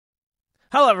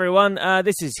Hello, everyone.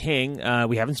 This is Hing.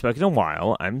 We haven't spoken in a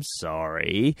while. I'm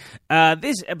sorry.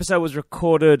 This episode was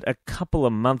recorded a couple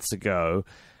of months ago,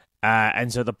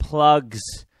 and so the plugs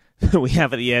we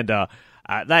have at the end are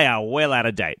they are well out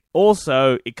of date.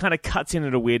 Also, it kind of cuts in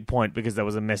at a weird point because there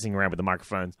was a messing around with the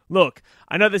microphones. Look,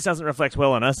 I know this doesn't reflect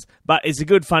well on us, but it's a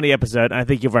good, funny episode, and I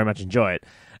think you'll very much enjoy it.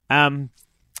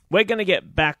 We're going to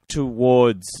get back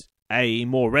towards a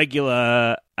more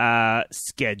regular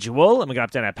schedule, and we're going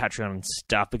to update our Patreon and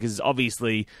stuff because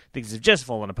obviously things have just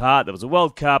fallen apart. There was a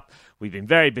World Cup. We've been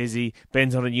very busy.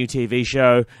 Ben's on a new TV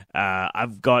show.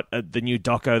 I've got the new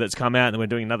doco that's come out, and we're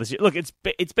doing another. Look,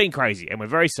 it's been crazy, and we're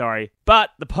very sorry.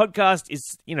 But the podcast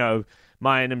is,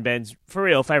 mine and Ben's for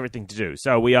real favorite thing to do.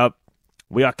 So we are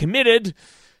committed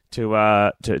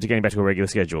to getting back to a regular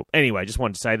schedule. Anyway, just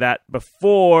wanted to say that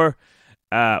before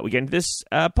we get into this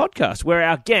podcast, where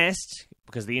our guest,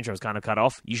 because the intro is kind of cut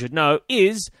off, you should know,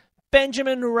 is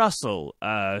Benjamin Russell,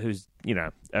 who's,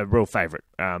 a real favourite.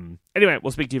 Anyway,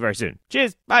 we'll speak to you very soon.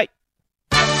 Cheers. Bye.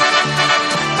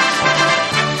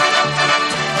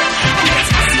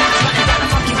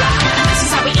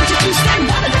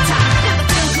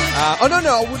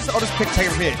 I'll just take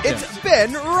it from here. It's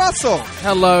Ben Russell.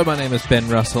 Hello, my name is Ben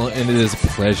Russell, and it is a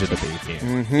pleasure to be here.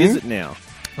 Mm-hmm. Is it now?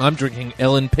 I'm drinking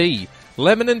L&P,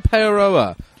 Lemon and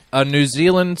Paoa, a New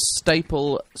Zealand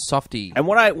staple softie. And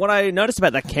what I noticed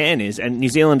about that can is, and New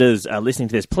Zealanders listening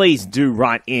to this, please do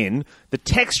write in the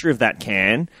texture of that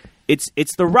can. It's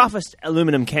the roughest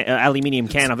aluminium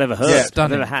can I've ever heard. Yeah.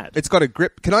 I've ever had. It's got a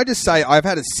grip. Can I just say, I've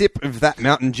had a sip of that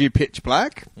Mountain Dew Pitch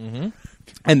Black,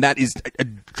 and that is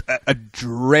a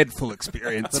dreadful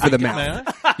experience for the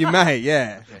mouth. You may,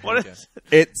 yeah. What is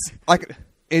It's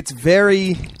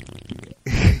very.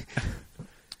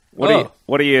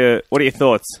 What are your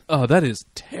thoughts? Oh, that is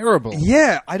terrible.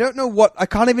 Yeah, I don't know what. I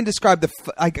can't even describe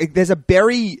there's a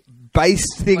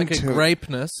berry-based thing Like a to it.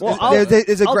 grapeness. Well, I'll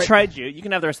trade you. You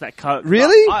can have the rest of that Coke.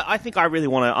 Really? I think I really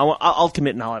want to. I'll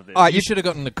commit and I'll have this. You should have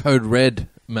gotten the Code Red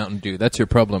Mountain Dew. That's your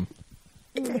problem.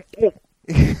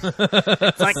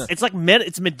 It's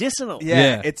medicinal.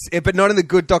 Yeah, but not in the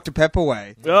good Dr. Pepper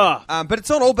way. Ugh. But it's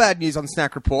not all bad news on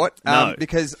Snack Report. No.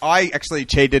 Because I actually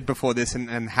cheated before this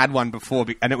and had one before,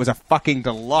 and it was a fucking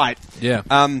delight. Yeah.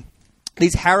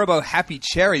 These Haribo Happy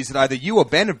Cherries that either you or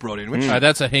Ben have brought in, which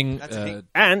That's a Hing. That's a Hing.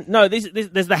 And no, there's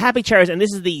the Happy Cherries, and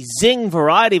this is the Zing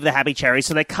variety of the Happy Cherries,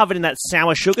 so they're covered in that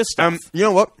sour sugar stuff. you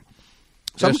know what?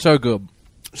 They're so good.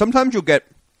 Sometimes you'll get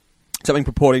something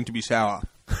purporting to be sour.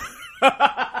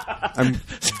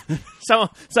 So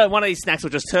one of these snacks will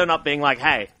just turn up being like,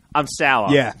 "Hey, I'm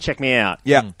sour. Yeah. Check me out."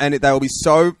 Yeah, and they will be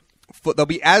they'll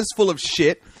be as full of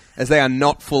shit as they are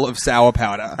not full of sour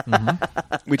powder,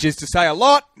 which is to say a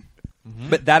lot.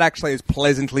 But that actually is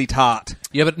pleasantly tart.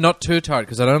 Yeah, but not too tart,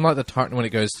 because I don't like the tart when it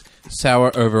goes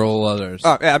sour over all others.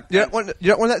 Oh yeah, you don't want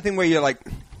that thing where you're like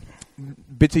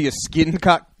bits of your skin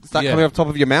start coming off top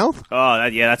of your mouth. Oh,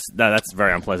 that's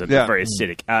very unpleasant. Yeah. Very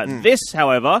acidic. This,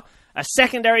 however, a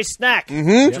secondary snack,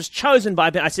 which was chosen by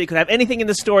Ben. I said it could have anything in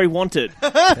the story wanted.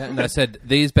 And I said,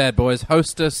 these bad boys,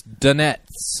 Hostess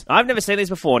Donuts. I've never seen these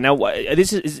before. Now,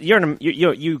 this is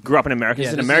you grew up in America. Is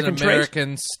it an American treat?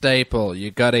 American staple.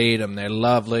 You gotta eat them. They're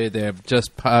lovely. They're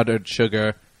just powdered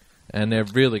sugar, and they're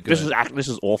really good. This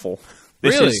is awful.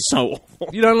 This Really? is so awful.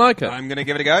 You don't like it? I'm going to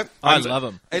give it a go. I love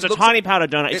them. It's a tiny powdered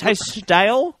donut. It tastes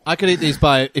stale. I could eat these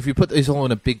if you put these all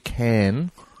in a big can.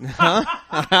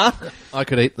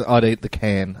 I'd eat the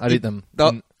can. I'd eat them.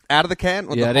 Out of the can?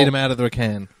 Or I'd eat them out of the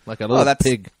can, like a little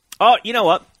pig. Oh, you know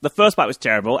what? The first bite was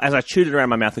terrible. As I chewed it around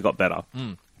my mouth, it got better.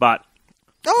 But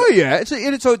oh yeah, so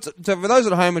for those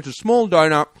at home, it's a small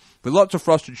donut with lots of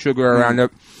frosted sugar around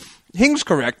it. Hing's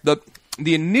correct.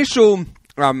 The initial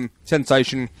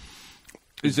sensation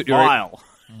is that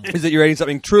you're eating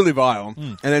something truly vile,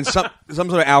 and then some sort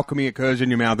of alchemy occurs in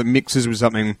your mouth that mixes with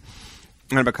something,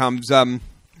 and it becomes I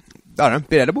don't know, a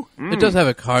bit edible. It does have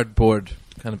a cardboard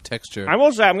kind of texture. I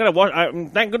will say I'm going to wash.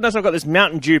 Thank goodness I've got this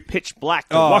Mountain Dew Pitch Black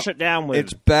to wash it down with.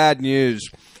 It's bad news.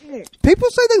 People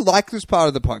say they like this part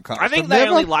of the podcast. I think they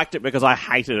only liked it because I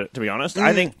hated it, to be honest.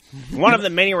 I think one of the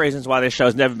many reasons why this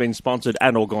show's never been sponsored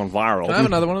and or gone viral. Can I have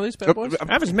another one of these bad boys?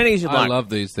 Have as many as you'd I like. love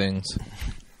these things.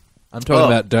 I'm talking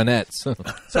about donuts.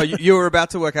 So you were about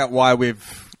to work out why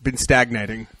we've been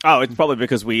stagnating. Oh, it's probably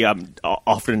because we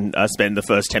often spend the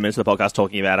first 10 minutes of the podcast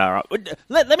talking about our...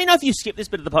 Let me know if you skip this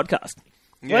bit of the podcast.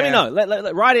 Yeah. Let me know.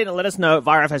 Write in and let us know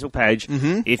via our Facebook page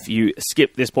if you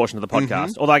skip this portion of the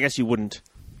podcast. Although I guess you wouldn't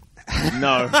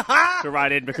know to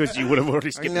write in because you would have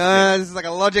already skipped No, this is like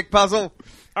a logic puzzle.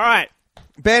 All right.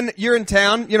 Ben, you're in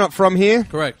town. You're not from here.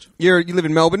 Correct. You live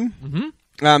in Melbourne.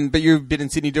 But you've been in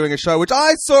Sydney doing a show, which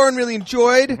I saw and really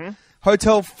enjoyed.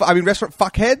 Restaurant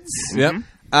Fuckheads. Yep.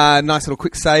 Nice little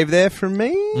quick save there from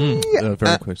me.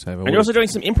 Very quick save. And you're also doing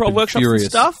some improv workshops and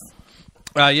stuff?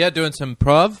 Doing some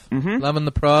prov. Loving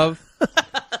the prov.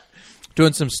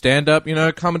 Doing some stand-up.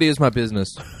 Comedy is my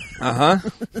business.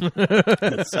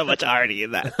 So much irony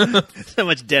in that. So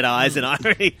much dead eyes and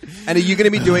irony. And are you going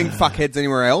to be doing Fuckheads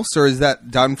anywhere else, or is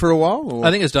that done for a while? Or?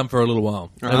 I think it's done for a little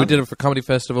while. And we did it for Comedy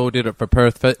Festival. We did it for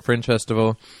Perth Fringe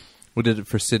Festival. We did it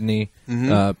for Sydney.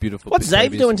 Beautiful. What's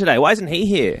Zave doing today? Why isn't he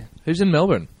here? Who's in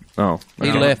Melbourne? Oh.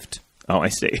 He left. Oh, I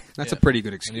see. That's a pretty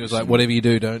good excuse. And he was like, whatever you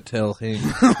do, don't tell him.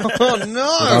 Oh,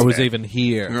 no. I was even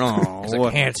here. Oh,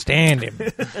 I can't stand him.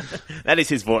 That is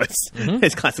his voice.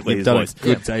 It's classically his done voice.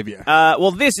 Good, Xavier.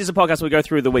 Well, this is a podcast where we go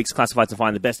through the week's classifieds to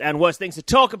find the best and worst things to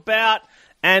talk about.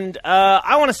 And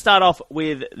I want to start off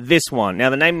with this one.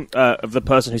 Now, the name of the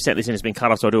person who sent this in has been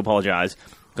cut off, so I do apologise,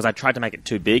 because I tried to make it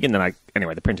too big, and then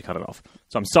the printer cut it off.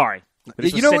 So I'm sorry. But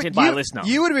this was sent in by a listener.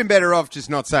 You would have been better off just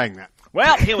not saying that.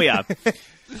 Well, here we are.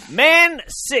 Man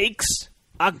seeks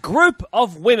a group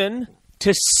of women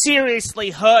to seriously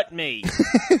hurt me.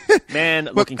 Man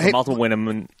looking for multiple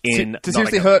women in to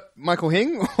seriously Nottingham. hurt Michael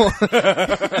Hing?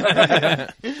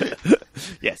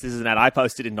 Yes, this is an ad I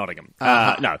posted in Nottingham.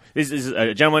 No, this is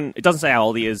a gentleman. It doesn't say how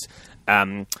old he is,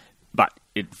 but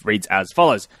it reads as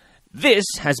follows. This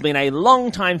has been a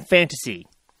long-time fantasy.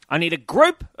 I need a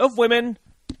group of women,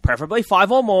 preferably 5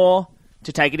 or more,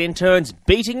 to take it in turns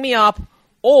beating me up,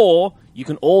 or you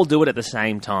can all do it at the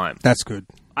same time. That's good.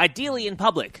 Ideally in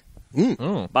public.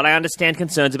 But I understand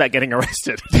concerns about getting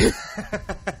arrested.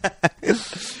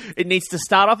 It needs to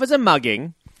start off as a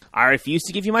mugging. I refuse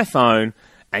to give you my phone,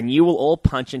 and you will all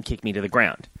punch and kick me to the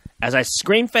ground. As I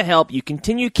scream for help, you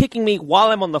continue kicking me while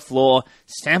I'm on the floor,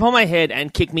 stamp on my head,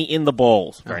 and kick me in the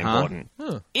balls. Very important.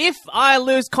 If I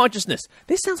lose consciousness...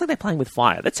 This sounds like they're playing with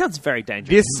fire. That sounds very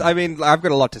dangerous. I've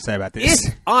got a lot to say about this.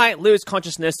 If I lose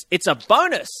consciousness, it's a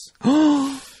bonus.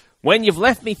 When you've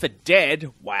left me for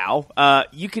dead,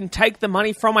 you can take the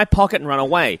money from my pocket and run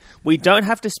away. We don't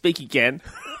have to speak again.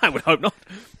 I would hope not.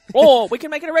 Or we can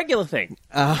make it a regular thing.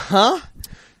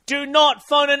 Do not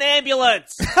phone an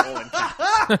ambulance.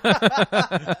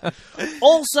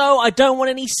 Also, I don't want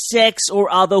any sex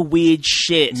or other weird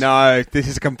shit. No, this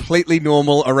is completely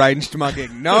normal arranged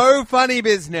mugging. No funny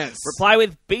business. Reply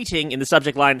with beating in the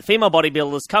subject line. Female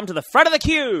bodybuilders come to the front of the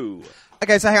queue.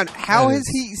 Okay, so hang on. How has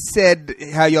he said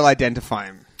how you'll identify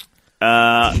him?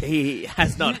 He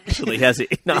has not actually, has he?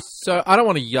 No. So I don't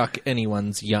want to yuck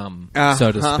anyone's yum,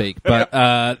 so to speak, but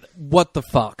what the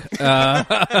fuck?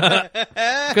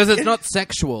 Because it's not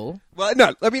sexual. Well,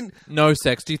 no, I mean... No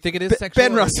sex. Do you think it is sexual?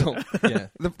 Ben Russell. Yeah.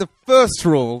 The first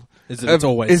rule... Is that it's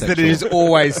always sexual. That it is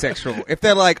always sexual. If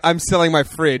they're like, I'm selling my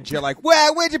fridge, you're like,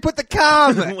 where'd you put the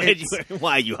cum?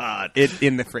 Why are you hard?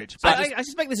 In the fridge. I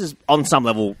suspect this is, on some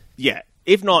level,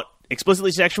 if not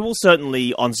explicitly sexual,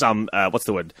 certainly on some,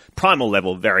 primal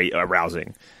level, very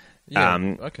arousing.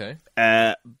 Yeah, okay.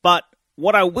 But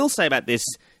what I will say about this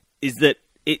is that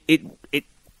it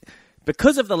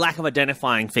because of the lack of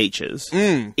identifying features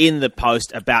in the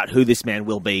post about who this man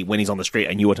will be when he's on the street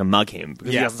and you were to mug him,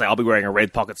 because he doesn't say, I'll be wearing a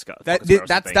red pocket scarf.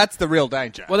 That's the real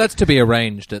danger. Well, that's to be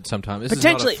arranged at some time. This is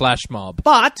not a flash mob.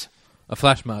 But... A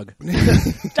flash mug.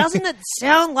 Doesn't it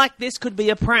sound like this could be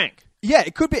a prank? Yeah,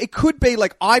 it could be. It could be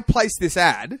like I placed this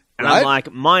ad, and I'm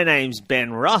like, my name's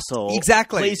Ben Russell.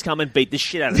 Exactly. Please come and beat the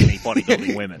shit out of me,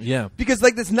 bodybuilding women. Yeah, because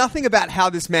there's nothing about how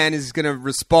this man is going to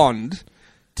respond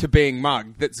to being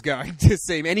mugged that's going to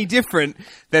seem any different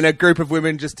than a group of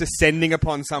women just descending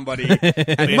upon somebody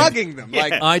and mugging them. Yeah.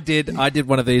 Like I did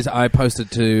one of these. I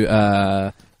posted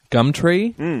to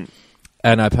Gumtree,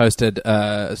 and I posted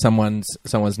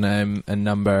someone's name and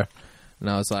number. And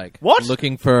I was like, what?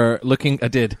 Looking for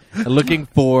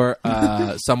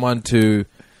someone to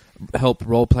help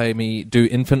roleplay me, do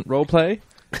infant roleplay,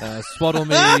 swaddle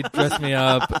me, dress me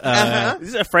up.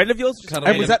 Is it a friend of yours?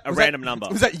 was that a random number?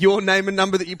 Was that your name and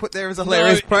number that you put there as a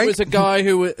hilarious prank? It was a guy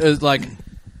who was like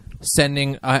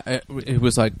sending. It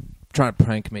was like trying to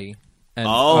prank me. And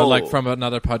like from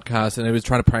another podcast, and he was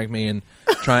trying to prank me and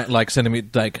sending me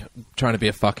trying to be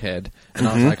a fuckhead, and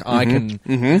I was like, I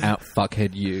can out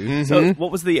fuckhead you. So,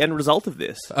 what was the end result of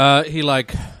this? He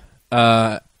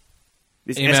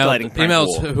This escalating prank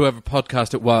emails war. whoever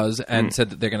podcast it was and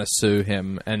said that they're going to sue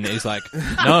him, and he's like,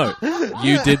 no,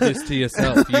 you did this to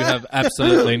yourself. You have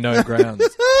absolutely no grounds.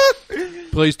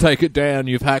 Please take it down.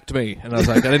 You've hacked me. And I was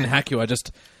like, I didn't hack you. I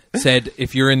just said,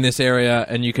 if you're in this area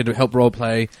and you could help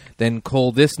roleplay, then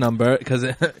call this number, because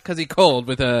he called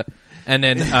with a, and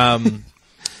then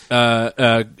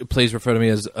please refer to me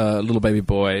as little baby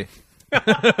boy, So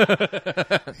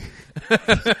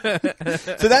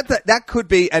that could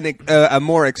be a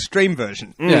more extreme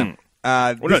version. Yeah. no,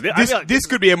 I feel like This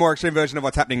could be a more extreme version of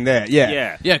what's happening there. Yeah.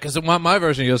 Yeah. Yeah, because my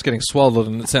version of yours getting swallowed,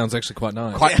 and it sounds actually quite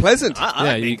nice. Quite pleasant. I yeah,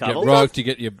 like you being get cuddled. rocked, you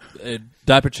get your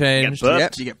diaper changed. burped.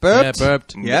 Yep, you get burped. Yeah,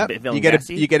 burped. Yep. Bit feeling You get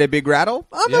gassy. you get a big rattle.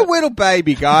 I'm a Yep. little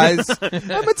baby, guys.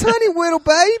 I'm a tiny little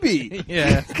baby.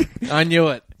 Yeah, I knew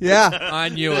it. Yeah. I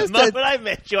knew The it. moment I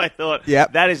met you, I thought,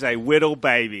 Yep. that is a whittle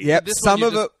baby. Yep. This Some one,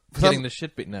 of you're it. just getting the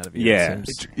shit beaten out of you. Yeah.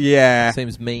 Yeah.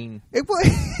 Seems mean. It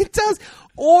does.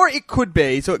 Or it could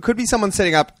be. So it could be someone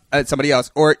setting up somebody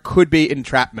else, or it could be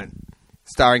Entrapment,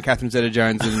 starring Catherine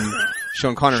Zeta-Jones and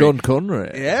Sean Connery. Sean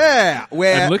Connery. Yeah.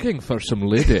 Where I'm looking for some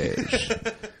ladies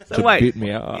So to wait, beat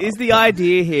me up. is the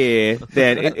idea here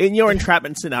then, in your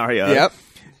entrapment scenario, Yep.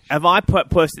 have I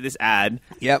posted this ad,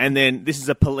 Yep. and then this is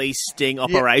a police sting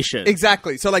operation?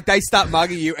 Exactly. So like they start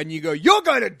mugging you, and you go, "You're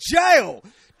going to jail.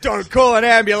 Don't call an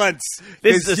ambulance."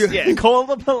 This 'Cause is, you- call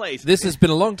the police. This has been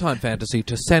a long time fantasy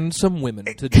to send some women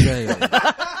to jail.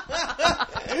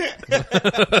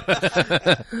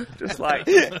 Just like,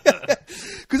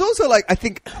 Because also, like,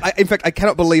 in fact, I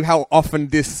cannot believe how often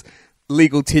this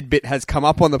legal tidbit has come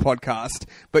up on the podcast,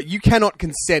 but you cannot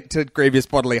consent to grievous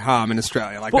bodily harm in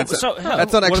Australia. Like, Well, that's so- not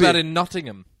actually... What about in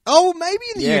Nottingham? Oh, maybe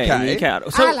in the yeah, UK. in the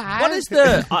UK. So, what is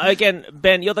the again,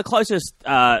 Ben? You're the closest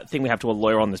thing we have to a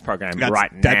lawyer on this program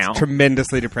right now. That's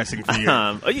tremendously depressing for you.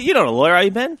 You're not a lawyer, are you,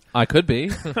 Ben? I could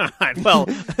be. Right, well,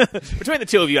 between the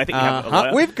two of you, I think you have a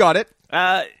lawyer. We've got it.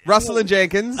 Uh, Russell and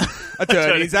Jenkins,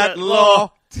 attorneys at at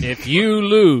law. If you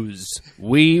lose,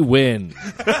 we win.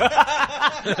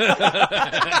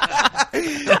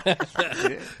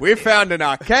 We found an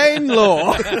arcane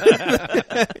law. we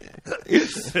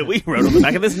wrote on the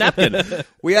back of this napkin.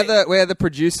 We are the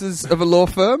producers of a law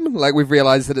firm. Like, we've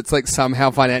realised that it's like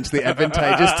somehow financially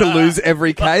advantageous to lose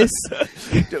every case.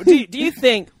 do you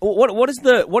think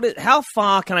how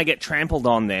far can I get trampled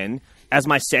on then as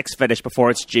my sex fetish before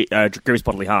it's grievous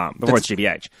bodily harm, before it's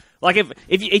GBH? Like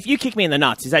if you kick me in the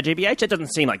nuts, is that GBH? That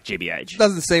doesn't seem like GBH.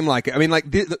 Doesn't seem like it. I mean, like,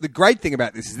 the great thing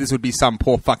about this is this would be some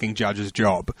poor fucking judge's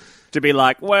job. To be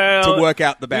like, well, To work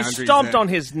out the boundaries You stomped there. on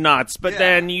his nuts, but Yeah.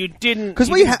 then you didn't. 'Cause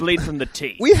you we didn't ha- bleed from the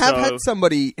teeth. We have so- had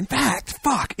somebody, in fact,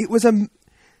 it was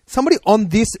somebody on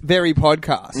this very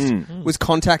podcast was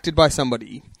contacted by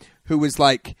somebody who was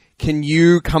like, "Can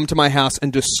you come to my house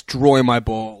and destroy my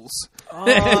balls?" Oh,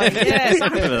 yes, I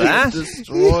remember that.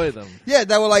 Destroy them. Yeah,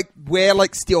 they were like, wear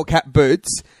like steel cap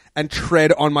boots and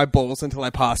tread on my balls until I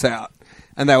pass out.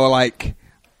 And they were like,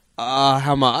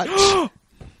 how much?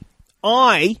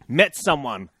 I met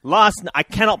someone last night. I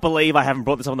cannot believe I haven't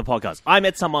brought this up on the podcast. I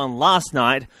met someone last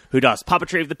night who does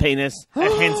puppetry of the penis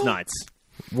at hens nights.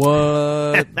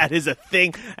 What? That is a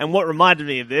thing. And what reminded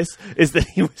me of this is that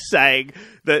he was saying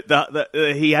that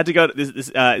he had to go to this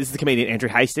is the comedian Andrew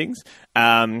Hastings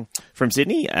from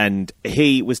Sydney, and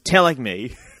he was telling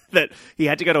me that he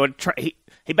had to go to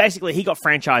he got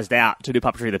franchised out to do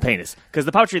puppetry of the penis, because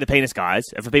the puppetry of the penis guys,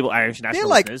 for people Irish national They're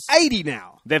like listeners, 80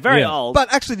 now. they're very Yeah. old.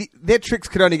 But actually, their tricks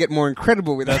could only get more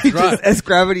incredible with age right. as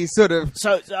gravity sort of...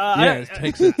 So, it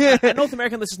takes it. North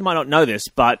American listeners might not know this,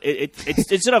 but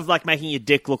it's sort of like making your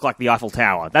dick look like the Eiffel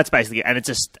Tower. That's basically it. And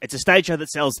it's a stage show that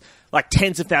sells like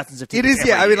tens of thousands of It tickets. is,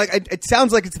 yeah. I every mean, year. like, it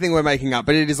sounds like it's a thing we're making up,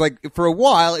 but it is like, for a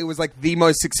while, it was like the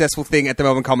most successful thing at the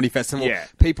Melbourne Comedy Festival. Yeah.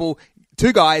 People,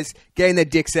 two guys getting their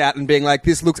dicks out and being like,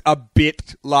 this looks a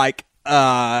bit like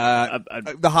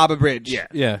the Harbour Bridge. Yeah.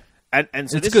 Yeah. And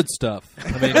so It's this, good stuff.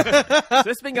 I mean, So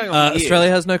this has been going on for years. Australia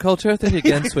has no culture. Think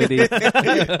again, sweetie.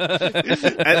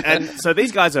 and so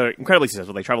these guys are incredibly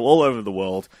successful. They travel all over the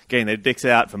world, getting their dicks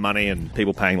out for money, and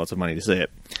people paying lots of money to see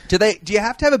it. Do you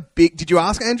have to have a big... Did you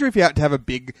ask Andrew if you had to have a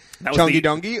big chunky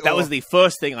dongy? That was the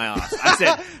first thing I asked.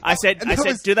 I said,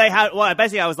 do they have? Well,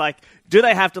 basically, I was like, do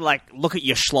they have to like look at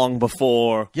your schlong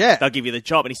before they'll give you the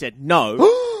job? And he said, no.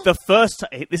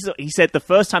 He said the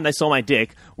first time they saw my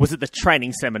dick was at the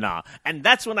training seminar, and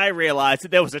that's when I realized that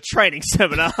there was a training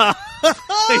seminar.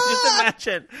 Just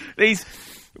imagine these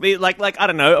like I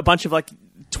don't know, a bunch of like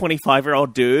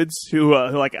 25-year-old dudes who are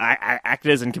like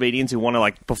actors and comedians who want to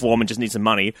like perform and just need some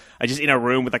money are just in a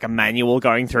room with like a manual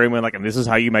going through and like, and this is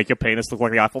how you make your penis look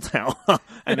like the Eiffel Tower,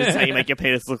 and this is how you make your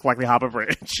penis look like the Harbour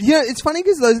Bridge. Yeah, it's funny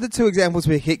because those are the two examples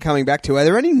we keep coming back to. Are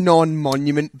there any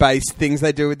non-monument based things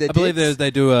they do with their I believe dicks?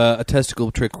 they do a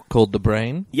testicle trick called the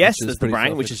brain. Yes, which is there's the pretty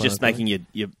brain, which is just self-explanatory. making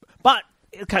you. But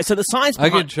okay, so the science I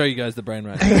behind can show you guys the brain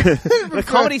right now. the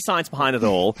comedy science behind it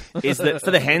all is that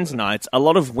for the hens nights, a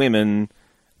lot of women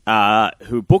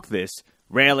who book this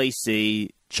rarely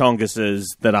see chonguses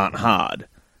that aren't hard,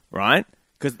 right?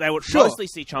 because they would Sure. mostly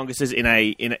see chonguses in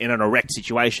an erect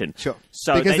situation. Sure.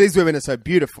 So because these women are so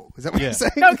beautiful. Is that what you're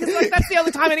saying? no, because that's the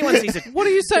only time anyone sees it. What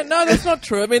are you saying? No, that's not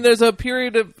true. I mean, there's a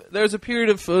period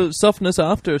of softness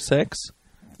after sex.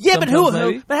 Yeah, but Sometimes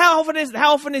maybe. But how often is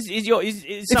someone? If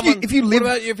you What live,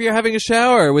 about if you're having a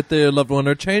shower with the loved one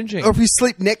or changing? or if you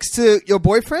sleep next to your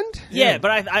boyfriend? yeah,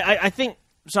 but I think.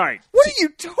 Sorry. What are you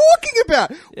talking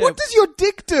about? Yeah. What does your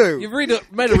dick do? You've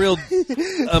made a real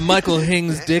Michael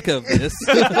Hings dick of this.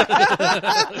 No,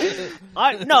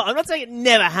 I'm not saying it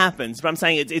never happens, but I'm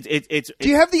saying it's. Do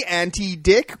you have the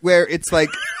anti-dick where it's like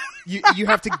you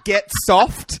have to get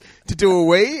soft to do a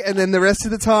wee, and then the rest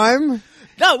of the time?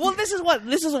 No, well, this is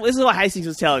what Hastings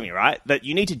was telling me, right? That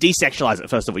you need to desexualize it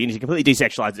first of all. You need to completely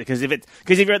desexualize it because if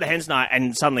you're at the hen's night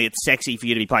and suddenly it's sexy for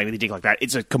you to be playing with your dick like that,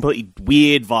 it's a completely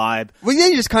weird vibe. Well, then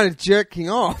you're just kind of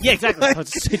jerking off. Yeah, exactly.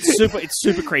 It's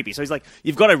super creepy. So he's like,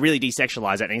 you've got to really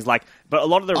desexualize it, and he's like, but a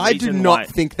lot of the I reason do not why,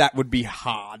 think that would be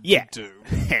hard yeah, to do.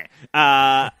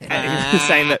 and he was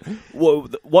saying that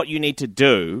what you need to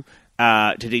do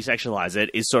to desexualize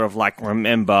it is sort of like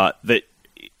remember that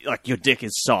like your dick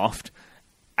is soft.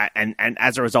 And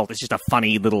as a result, it's just a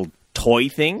funny little toy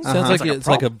thing. Sounds like it's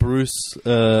like a Bruce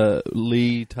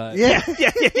Lee type. Yeah.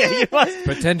 yeah. You must.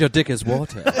 Pretend your dick is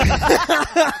water. When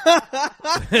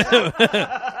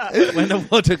the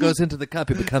water goes into the cup,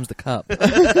 it becomes the cup.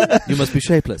 You must be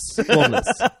shapeless, formless.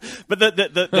 But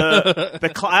I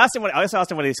also asked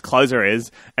him what his closer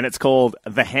is, and it's called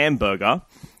the hamburger.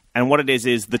 And what it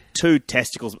is the two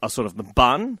testicles are sort of the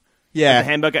bun. Yeah. Of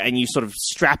the hamburger, and you sort of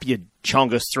strap your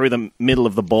chongus through the middle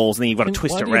of the balls, and then you've got to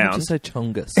twist it Why do you have around. to say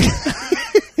chongus?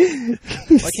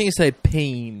 Why can't you say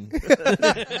peen?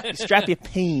 You strap your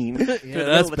peen through the middle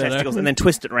that's of the better. testicles, and then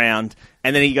twist it round.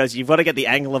 And then he goes, "You've got to get the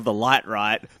angle of the light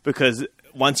right because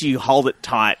once you hold it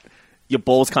tight, your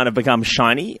balls kind of become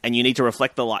shiny, and you need to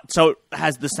reflect the light, so it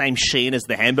has the same sheen as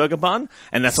the hamburger bun,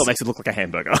 and that's what makes it look like a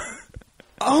hamburger."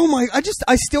 Oh my! I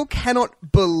still cannot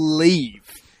believe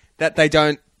that they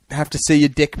don't have to see your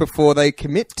dick before they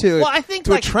commit to Well, I think,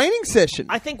 a like- training session.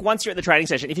 I think once you're at the training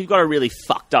session, if you've got a really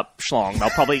fucked up schlong, they'll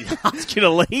probably ask you to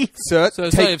leave. Sir, So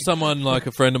say if someone like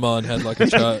a friend of mine had like a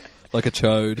chode,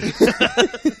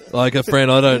 like a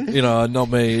friend, I don't, not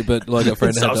me, but like a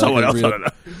friend had Someone like else, a I real don't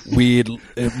know. weird,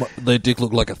 their dick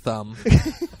looked like a thumb.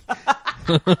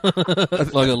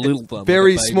 Like a little thumb.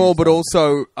 very like a baby's small, but thumb.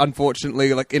 also,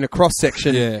 unfortunately, like in a cross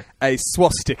section, Yeah. a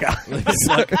swastika.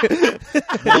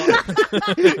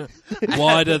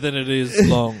 wider than it is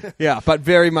long. Yeah, but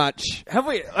very much. Have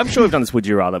we? I'm sure we've done this. Would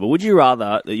you rather? But would you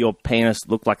rather that your penis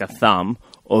looked like a thumb,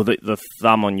 or that the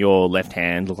thumb on your left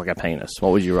hand looked like a penis?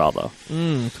 What would you rather?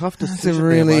 Tough That's a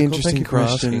really interesting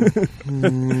question.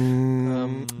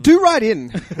 Do write in,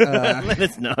 Let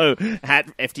us know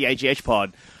at FTAGH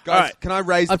Pod. guys. All right, Can I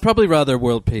raise? I'd probably rather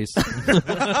world peace.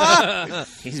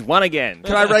 he's won again.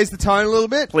 Can I raise the tone a little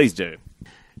bit? Please do.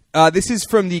 This is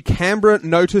from the Canberra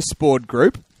Notice Board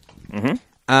Group.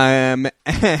 Mm-hmm.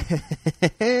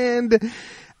 And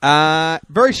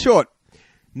very short.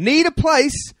 Need a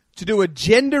place to do a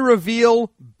gender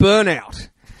reveal burnout.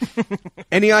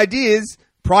 Any ideas?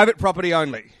 Private property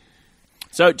only.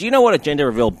 So, do you know what a gender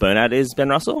reveal burnout is, Ben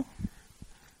Russell?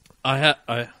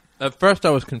 At first I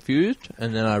was confused,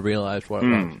 and then I realised what it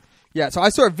was. Yeah, so I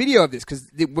saw a video of this because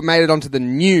it made it onto the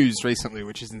news recently,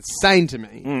 which is insane to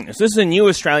me. So this is a new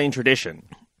Australian tradition.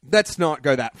 Let's not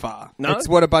go that far. No? It's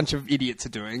what a bunch of idiots are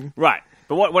doing. Right.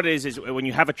 But what it is when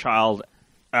you have a child,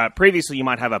 previously you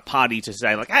might have a party to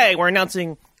say, like, hey, we're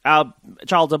announcing our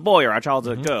child's a boy or our child's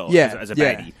a girl as a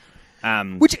baby.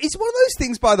 Which is one of those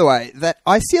things, by the way, that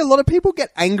I see a lot of people get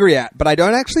angry at, but I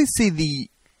don't actually see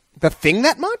the thing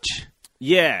that much.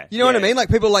 Yeah. You know what I mean? Like,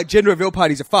 people like gender reveal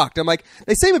parties are fucked. I'm like,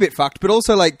 they seem a bit fucked, but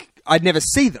also, like, I'd never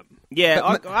see them. Yeah,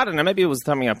 But I don't know. Maybe it was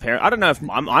something a parent. I don't know if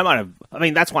I might have. I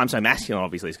mean, that's why I'm so masculine,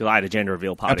 obviously, because I had a gender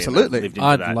reveal party. Absolutely. And I lived into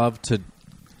I'd that. love to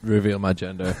reveal my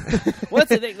gender. Well, that's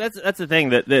the thing. That's the thing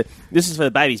that this is for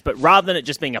the babies. But rather than it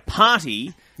just being a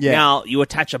party, now you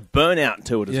attach a burnout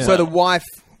to it as Yeah. well. So the wife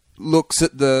looks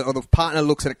at or the partner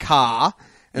looks at a car,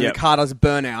 and Yep. the car does a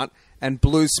burnout, and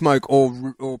blue smoke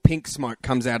or pink smoke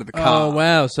comes out of the car. Oh,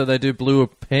 wow. So they do blue or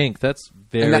pink. That's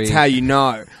very And that's how you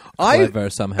know. clever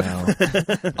somehow.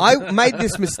 I made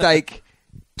this mistake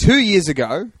 2 years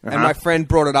ago, and my friend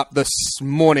brought it up this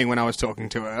morning when I was talking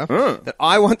to her, that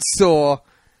I once saw...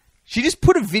 She just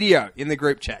put a video in the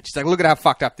group chat. She's like, look at how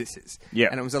fucked up this is. Yeah.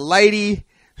 And it was a lady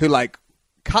who, like,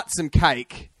 cut some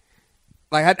cake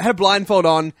like had a blindfold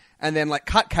on, and then like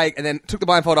cut cake, and then took the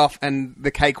blindfold off, and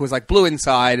the cake was like blue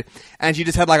inside, and she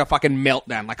just had like a fucking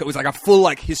meltdown. Like it was like a full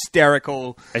like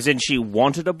hysterical. As in, she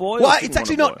wanted a boy. Well, or she it's didn't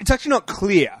actually want a not. boy? It's actually not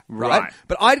clear, right? Right.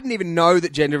 But I didn't even know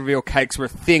that gender reveal cakes were a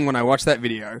thing when I watched that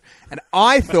video, and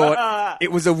I thought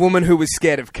it was a woman who was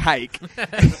scared of cake.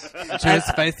 She was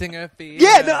facing her fear.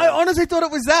 Yeah, no, I honestly thought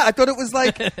it was that. I thought it was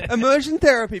like immersion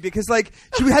therapy because like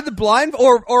she had the blind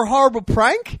or a horrible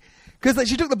prank because like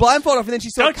she took the blindfold off and then she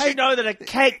saw Don't cake you know that a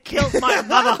cake killed my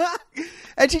mother?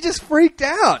 and she just freaked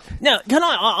out. Now, can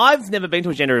I've never been to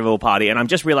a gender reveal party, and I'm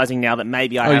just realizing now that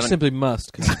maybe I Oh, you haven't. simply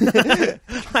must.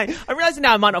 I'm realizing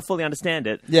now I might not fully understand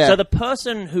it. Yeah. So the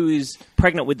person who is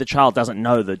pregnant with the child doesn't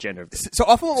know the gender of the So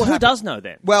often what will Who happen? does know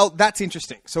then? Well, that's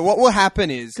interesting. So what will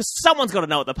happen is Because someone's got to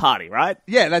know at the party, right?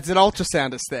 yeah, that's an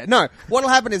ultrasoundist there. No, what will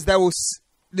happen is they will.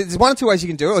 There's one or two ways you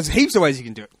can do it. There's heaps of ways you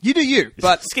can do it. You do you,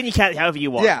 but Skin your cat however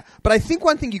you want. yeah, but I think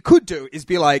one thing you could do is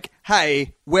be like,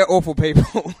 "Hey, we're awful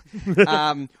people.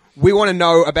 We want to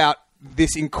know about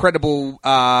this incredible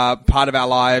part of our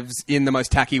lives in the most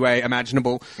tacky way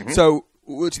imaginable." Mm-hmm. So,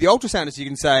 to the ultrasoundist, you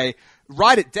can say,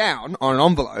 "Write it down on an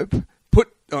envelope."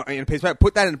 In a piece of paper,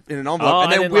 put that in an envelope, Oh, and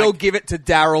then and then, we'll like- give it to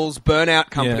Daryl's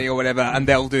burnout company Yeah. or whatever, and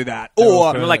they'll do that. Daryl's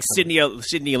Or burnout. Like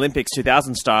Sydney Olympics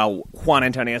 2000 style, Juan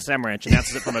Antonio Samaranch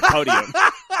announces it from a podium.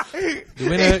 The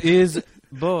winner is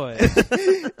boy.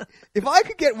 if I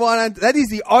could get one, that is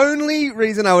the only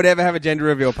reason I would ever have a gender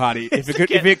reveal party. If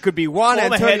it could be one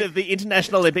Former head Antonio of the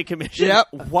International Olympic Commission, Yep.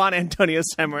 Juan Antonio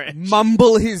Samaranch.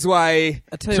 mumble his way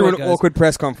I tell you through what, an guys. awkward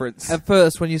press conference. At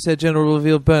first, when you said general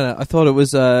reveal burnout, I thought it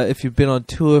was if you've been on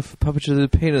tour for Puppetry of the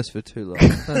Penis for too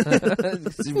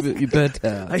long. You burnt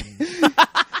out.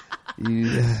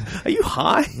 Are you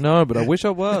high? No, but I wish I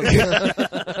was.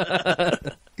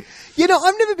 You know,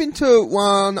 I've never been to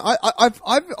one. I've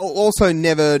also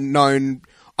never known.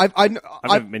 I've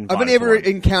never been invited to ever one.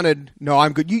 encountered. No,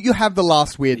 I'm good. You have the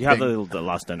last weird You thing. have the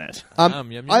last donut.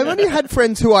 Yum, yum, I've yum. only had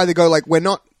friends who either go like, "We're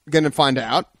not going to find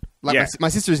out." Like Yeah. my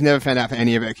sister has never found out for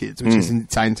any of her kids, which is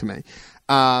insane to me.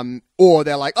 Or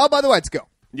they're like, "Oh, by the way, it's a girl."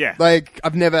 Yeah. Like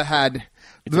I've never had.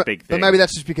 It's a but, big but thing. maybe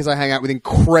that's just because I hang out with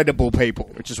incredible people.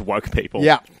 Which is woke people.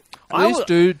 Yeah. These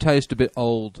do taste a bit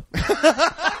old.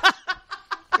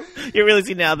 You really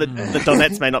see now that the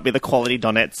donuts may not be the quality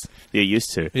donuts you're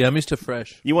used to. Yeah, Mr.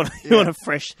 Fresh. You want a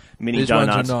fresh mini These donut.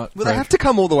 ones are not Well, they fresh. have to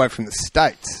come all the way from the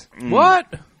States. What?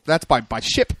 That's by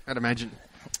ship, I'd imagine.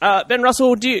 Ben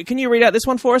Russell, can you read out this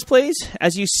one for us, please,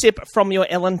 as you sip from your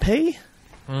L&P?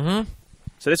 Mm-hmm.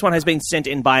 So this one has been sent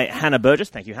in by Hannah Burgess.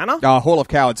 Thank you, Hannah. Hall of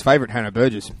Cowards' favourite, Hannah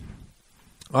Burgess.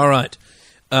 All right.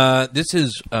 This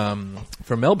is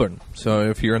from Melbourne. So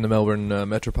if you're in the Melbourne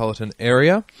metropolitan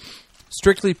area,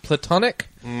 strictly platonic,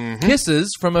 kisses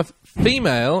from a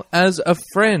female as a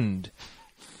friend.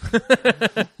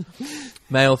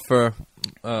 Male for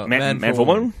man for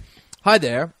woman. Hi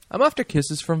there. I'm after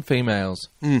kisses from females.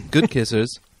 Good kissers.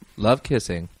 Love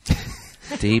kissing.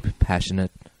 Deep,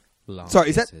 passionate, long Sorry,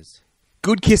 is that- kisses.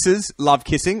 Good kisses love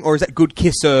kissing, or is that good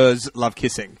kissers love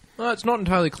kissing? Well, it's not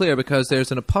entirely clear because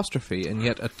there's an apostrophe and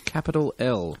yet a capital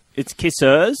L. It's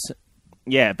kissers.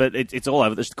 Yeah, but it's all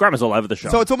over. The grammar's all over the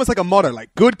shop. So it's almost like a motto,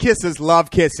 like good kissers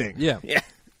love kissing. Yeah. yeah.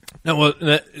 No, well,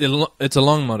 it's a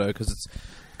long motto because it's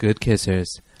good kissers,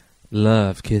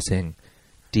 love kissing,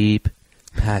 deep,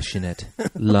 passionate,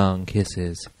 long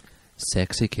kisses,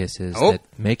 sexy kisses Oh. that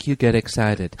make you get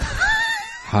excited,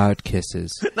 hard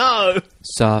kisses, No.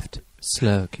 soft,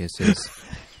 slow kisses.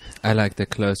 I like the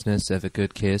closeness of a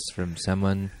good kiss from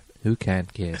someone who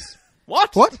can't kiss.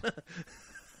 What? What?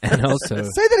 And also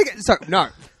Say that again. So, no.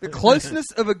 The closeness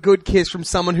of a good kiss from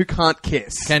someone who can't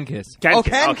kiss. can kiss. Can Oh,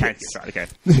 kiss. can Oh, can kiss. kiss. Right,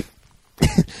 okay.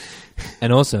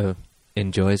 And also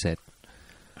enjoys it.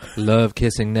 Love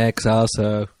kissing necks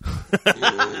also.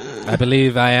 I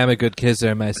believe I am a good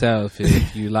kisser myself.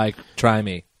 If you like, try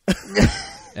me.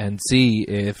 And see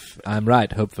if I'm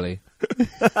right, hopefully.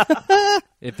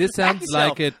 If this sounds yourself.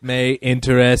 like it may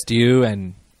interest you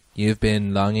and you've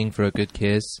been longing for a good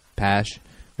kiss, pash,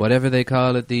 whatever they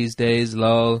call it these days,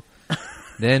 lol,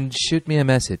 then shoot me a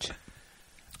message.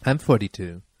 I'm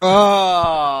 42.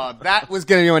 Oh, that was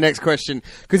going to be my next question.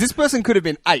 Because this person could have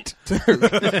been 8, too.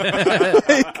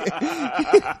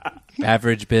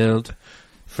 Average build,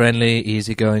 friendly,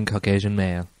 easygoing Caucasian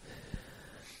male.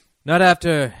 Not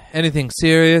after anything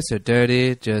serious or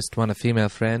dirty, just want a female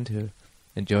friend who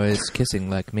enjoys kissing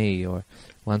like me or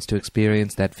wants to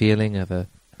experience that feeling of a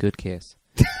good kiss.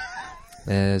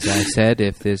 As I said,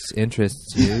 if this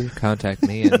interests you, contact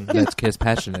me and let's kiss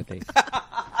passionately.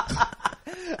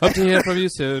 Hope to hear from you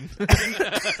soon.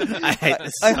 I hate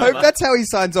this. I hope that's how he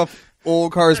signs off all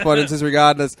correspondences,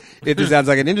 regardless if this sounds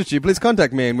like an industry. Please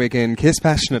contact me and we can kiss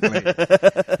passionately.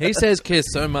 He says kiss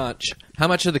so much. How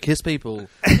much are the kiss people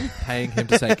paying him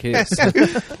to say kiss?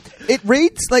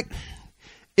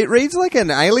 It reads like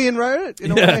an alien wrote it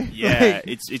in a way. Yeah,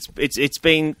 Like, it's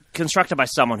been constructed by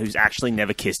someone who's actually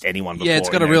never kissed anyone before. Yeah, it's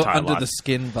got in a their real entire under life. the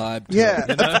skin vibe. To yeah. it,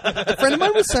 you know? A friend of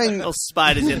mine was saying. Little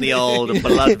spiders in the old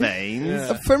blood veins.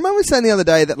 A friend of mine was saying the other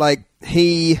day that like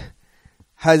he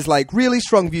has like really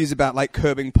strong views about like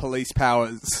curbing police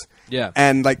powers. Yeah.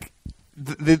 And like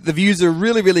the views are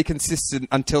really, really consistent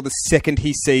until the second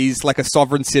he sees like a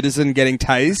sovereign citizen getting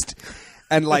tased.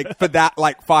 And like for that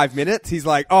like 5 minutes, he's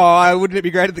like, "Oh, wouldn't it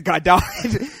be great if the guy died?"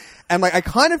 And like I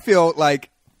kind of feel like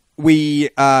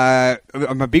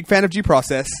I'm a big fan of due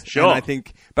process. Sure.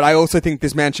 And but I also think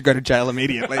this man should go to jail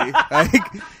immediately. Like,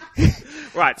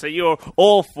 Right, so you're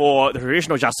all for the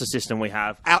traditional justice system we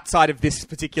have, outside of this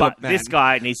particular but man. this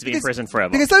guy needs to be in prison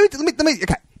forever. Because let me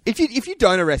okay. If you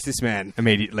don't arrest this man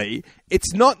immediately,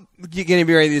 it's not you're going to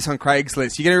be reading this on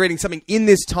Craigslist. You're going to be reading something in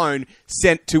this tone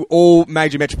sent to all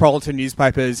major metropolitan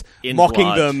newspapers, In mocking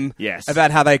blood. them Yes.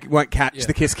 about how they won't catch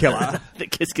the kiss killer. The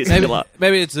kiss Maybe, killer.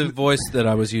 maybe it's a voice that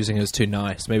I was using is too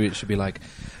nice. Maybe it should be like,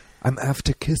 I'm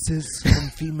after kisses from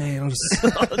females.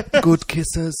 Good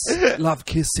kisses. Love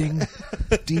kissing.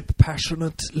 Deep,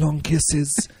 passionate, long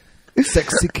kisses.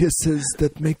 Sexy kisses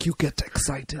that make you get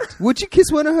excited. Would you kiss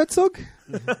Werner Herzog?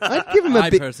 I'd give him a I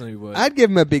big. personally would. I'd give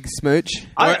him a big smooch.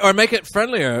 Or make it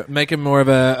friendlier. Make him more of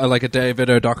a David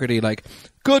O'Doherty, like,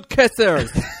 good kissers.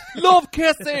 Love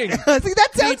kissing. See, that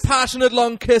Deep, sounds. passionate,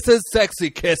 long kisses. Sexy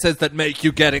kisses that make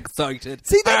you get excited.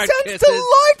 See, that Hard sounds kisses,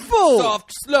 delightful.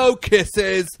 Soft, slow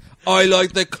kisses. I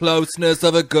like the closeness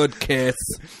of a good kiss.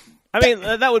 I mean,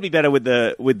 that would be better with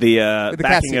the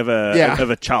backing Casio. of a Yeah. of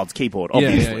a child's keyboard.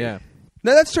 Obviously, Yeah.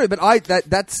 No, that's true. But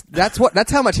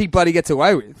that's how much he bloody gets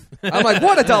away with. I'm like,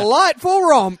 what a delightful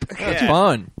romp. It's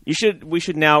fun. We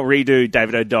should now redo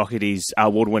David O'Doherty's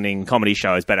award-winning comedy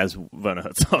show as bad as Werner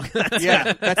Herzog.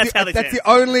 Yeah, that's how they the say it.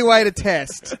 only way to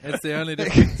test. It's the only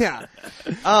difference. Yeah.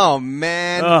 Oh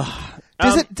man. Ugh.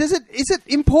 Is it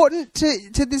important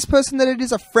to this person that it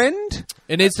is a friend?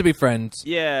 It needs to be friends.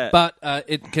 Yeah, But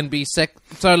it can be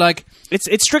So, like, it's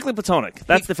strictly platonic.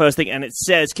 That's the first thing, and it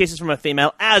says kisses from a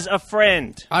female as a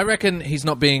friend. I reckon he's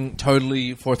not being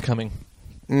totally forthcoming.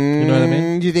 You know what I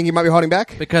mean? Do you think he might be holding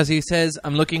back? Because he says,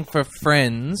 I'm looking for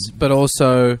friends, but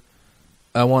also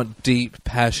I want deep,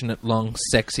 passionate, long,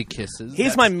 sexy kisses.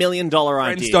 Here's my $1 million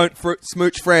Friends idea. don't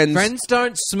smooch friends. Friends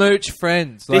don't smooch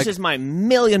friends. This is my $1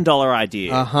 million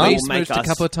idea. Uh-huh. That We will make smooched a us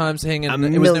couple of times, and a it was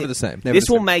million- never the same. Never This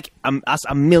the will same. make us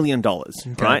 $1 million,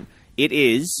 right? It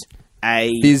is a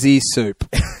Busy soup.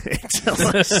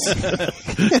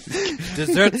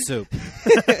 Dessert soup.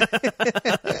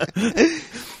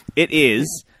 It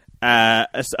is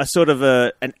a sort of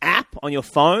an app on your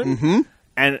phone,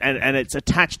 and it's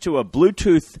attached to a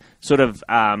Bluetooth sort of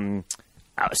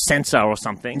sensor or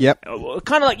something. Yep.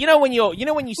 Kind of like when you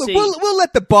see. We'll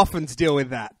let the boffins deal with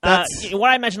that. That's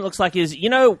What I imagine it looks like is, if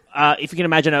you can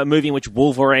imagine a movie in which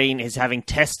Wolverine is having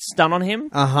tests done on him,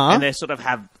 and they sort of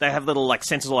have little like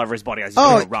sensors all over his body as he's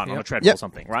going to run on a treadmill or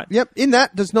something, right? Yep. In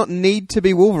that does not need to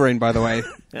be Wolverine, by the way.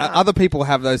 Other people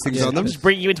have those things on them. I'm just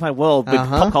bringing you into my world with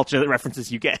pop culture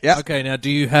references you get. Yeah. Okay, now do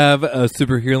you have a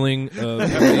super healing?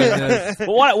 But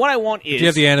what I want is Do you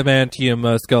have the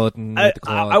adamantium skeleton? With the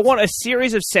claws? I want a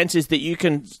series of sensors that you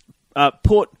can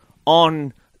put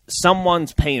on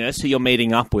someone's penis who you're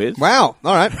meeting up with, Wow.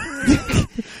 All right.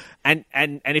 and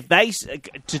if they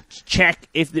to check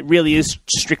if it really is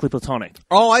strictly platonic.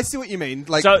 Oh, I see what you mean.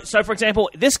 Like, So for example,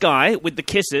 this guy with the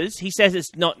kisses, he says it's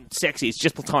not sexy, it's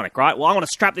just platonic, right? Well, I want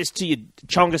to strap this to your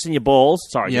chongus and your balls.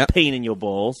 Sorry, your Yep. peen and your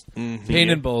balls. Peen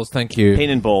and balls, thank you. Peen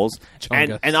and balls.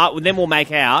 Chongus. And then we'll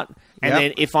make out. And Yep.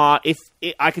 then if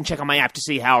I can check on my app to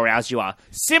see how aroused you are.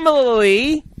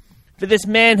 Similarly, for this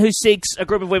man who seeks a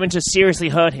group of women to seriously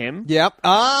hurt him, yep.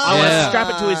 I want to Yeah. strap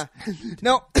it to his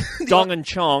No. dong and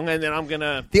chong, and then I'm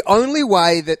gonna. The only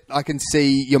way that I can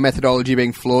see your methodology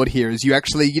being flawed here is you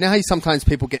actually, you know how sometimes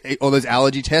people get all those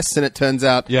allergy tests and it turns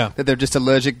out Yeah. that they're just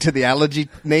allergic to the allergy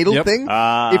needle Yep. thing?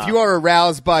 If you are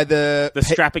aroused by the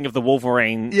Strapping of the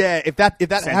Wolverine. yeah, if that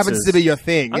happens to be your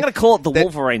thing, I'm going to call it the that-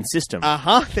 Wolverine system.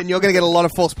 then you're going to get a lot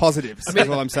of false positives. That's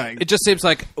what I'm saying. It just seems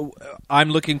like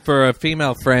I'm looking for a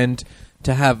female friend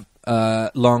to have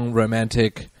a long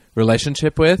romantic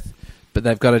relationship with, but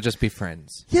they've got to just be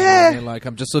friends. You know what Yeah. I mean? Like,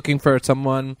 I'm just looking for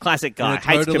someone Classic in guy. a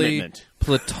Hates totally commitment.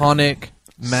 platonic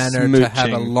manner to have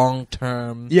a Smooching.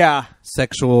 long-term Yeah.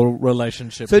 sexual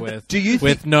relationship So with. do you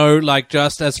with no, like,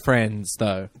 just as friends,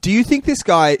 though. Do you think this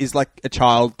guy is like a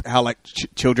child? How like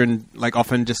children like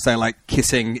often just say like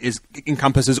kissing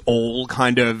encompasses all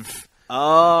kind of.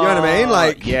 Oh, You know what I mean?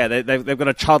 Like- yeah, they've got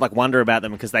a childlike wonder about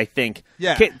them because they think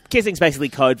Yeah. Kissing's basically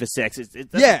code for sex.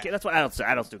 That's what adults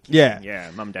do. Kissing. Yeah.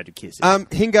 Mum and dad do kissing.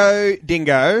 Hingo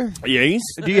Dingo. Yes.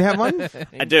 Do you have one?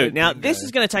 I do. Now, this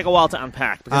is going to take a while to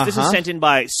unpack because this was Uh-huh. sent in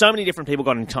by so many different people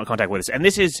got in contact with us. And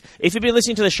this is, if you've been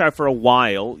listening to the show for a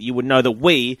while, you would know that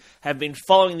we have been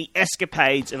following the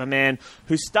escapades of a man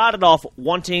who started off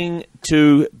wanting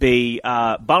to be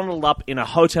bundled up in a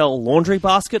hotel laundry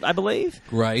basket, I believe.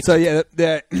 Great. So yeah,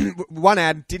 the one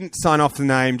ad didn't sign off the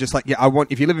name. Just like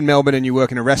if you live in Melbourne and you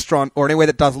work in a restaurant or anywhere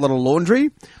that does a lot of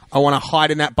laundry, I want to hide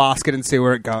in that basket and see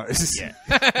where it goes. Yeah.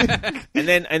 and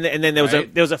then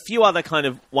there was a few other kind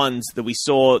of ones that we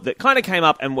saw that kind of came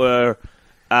up and were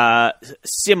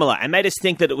similar and made us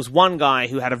think that it was one guy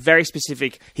who had a very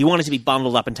specific. He wanted to be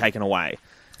bundled up and taken away.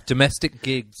 Domestic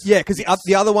gigs. Yeah, because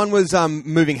the other one was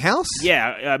moving house.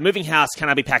 Yeah, moving house. Can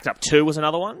I be packed up too? Was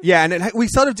another one. Yeah, and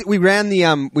we ran the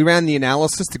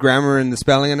analysis, the grammar and the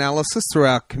spelling analysis through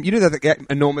our. You know that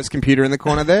enormous computer in the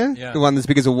corner there, Yeah. the one that's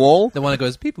big as a wall. The one that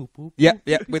goes beep boop boop. Yeah,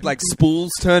 with like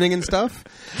spools turning and stuff.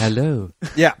 Hello,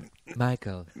 Yeah,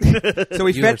 Michael. so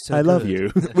we fed. I love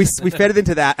you. We fed it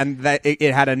into that, and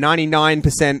it had a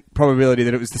 99% probability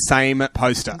that it was the same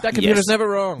poster. That computer's Yes. never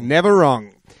wrong. Never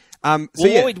wrong. So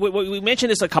yeah. We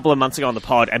mentioned this a couple of months ago on the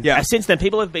pod, and Yeah. since then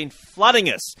people have been flooding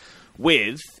us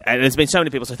with, and there's been so many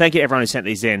people, so thank you to everyone who sent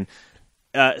these in,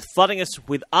 flooding us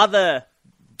with other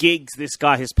gigs this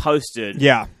guy has posted.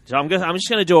 Yeah. So I'm just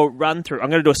going to do a run through. I'm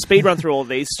going to do a speed run through all of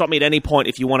these. Stop me at any point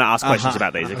if you want to ask questions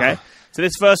about these, okay? So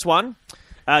this first one,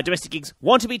 domestic gigs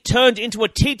want to be turned into a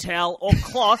tea towel or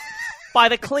cloth by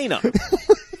the cleaner.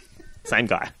 Same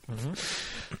guy.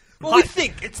 Well, we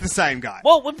think it's the same guy.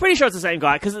 Well, we're pretty sure it's the same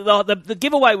guy because the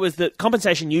giveaway was that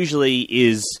compensation usually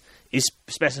is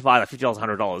specified like $50,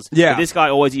 $100. Yeah. But this guy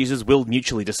always uses will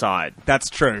mutually decide. That's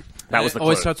true. That was the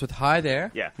always quote. starts with hi there.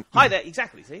 Yeah. Hi there.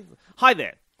 Exactly. See. Hi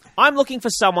there. I'm looking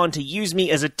for someone to use me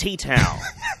as a tea towel.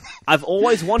 I've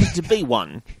always wanted to be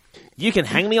one. You can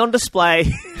hang me on display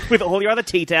with all your other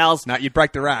tea towels No, you'd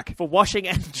break the rack. for washing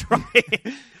and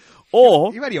drying,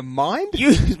 or You out of your mind?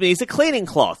 use me as a cleaning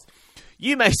cloth.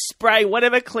 You may spray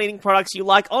whatever cleaning products you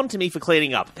like onto me for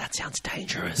cleaning up. That sounds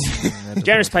dangerous.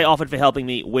 Generous pay offered for helping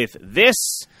me with this.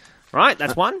 Right,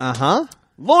 that's one. Uh-huh.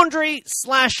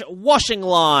 Laundry/washing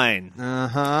line.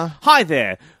 Uh-huh. Hi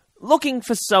there. Looking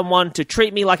for someone to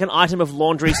treat me like an item of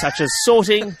laundry such as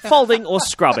sorting, folding, or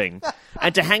scrubbing,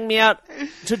 and to hang me out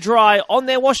to dry on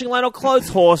their washing line or clothes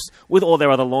horse with all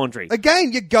their other laundry.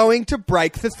 Again, you're going to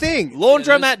break the thing.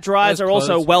 Laundromat dries Those are also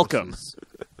clothes welcome. horses.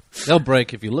 They'll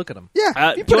break if you look at them.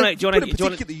 Yeah. Do you put wanna- a- do you wanna- put a do you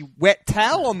wanna- particularly wet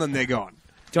towel on them, they're gone.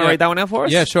 Do you want to read that one out for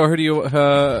us? Yeah, sure. Who do you?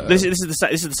 This is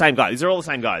the same guy. These are all the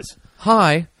same guys.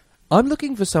 Hi, I'm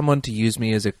looking for someone to use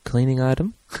me as a cleaning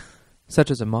item,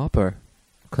 such as a mop or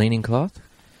cleaning cloth.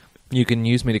 You can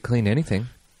use me to clean anything,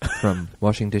 from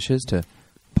washing dishes to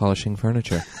polishing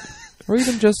furniture, or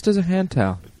even just as a hand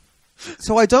towel.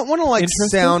 So I don't want to Interesting.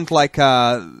 sound like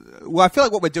well, I feel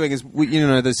like what we're doing is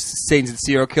those scenes in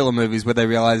serial killer movies where they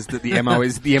realize that the MO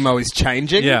is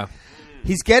changing. Yeah,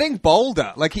 He's getting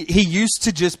bolder. Like he used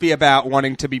to just be about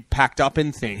wanting to be packed up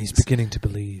in things. he's beginning to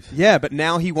believe. Yeah, but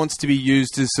now he wants to be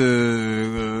used as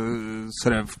a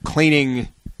sort of cleaning.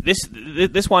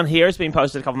 This one here has been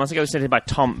posted a couple months ago. It was sent in by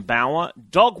Tom Bauer.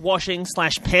 Dog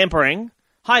washing/pampering.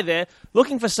 Hi there.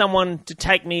 Looking for someone to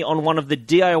take me on one of the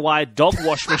DIY dog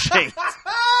wash machines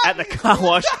at the car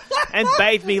wash and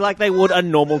bathe me like they would a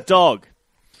normal dog.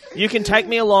 You can take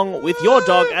me along with your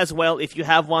dog as well if you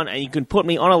have one, and you can put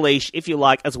me on a leash if you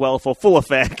like as well for full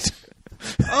effect.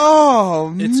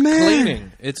 Oh It's man,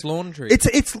 cleaning. It's laundry.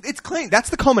 It's clean. That's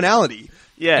the commonality.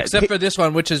 Yeah. Except for this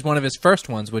one, which is one of his first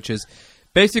ones, which is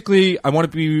basically I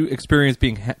want to be experienced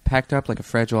being packed up like a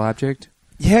fragile object,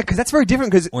 Yeah, because that's very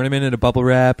different. Because ornament in a bubble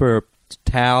wrap or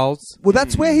towels.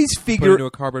 that's where he's Put into figuring. a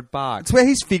cardboard box. That's where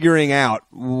he's figuring out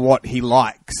what he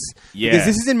likes. Yeah. Because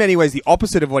this is in many ways the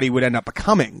opposite of what he would end up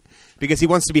becoming. Because he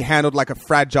wants to be handled like a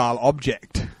fragile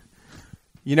object.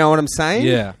 You know what I'm saying?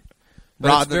 Yeah. But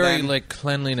Rather it's very than- like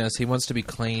cleanliness. He wants to be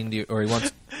cleaned, or he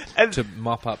wants And- to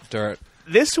mop up dirt.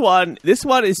 This one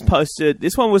is posted.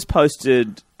 This one was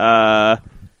posted.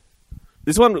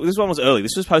 This one was early.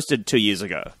 This was posted 2 years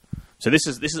ago. So this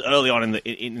is early on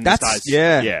in this That's- guy's.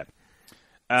 yeah. Yeah.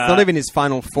 It's not even his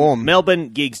final form. Melbourne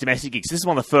gigs, domestic gigs. This is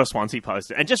one of the first ones he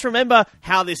posted. And just remember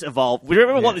how this evolved.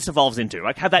 Remember what this evolves into.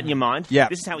 Like, have that in your mind. Yeah.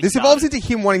 This is how this evolves into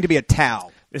him wanting to be a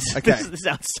towel. This Okay. this is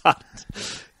how it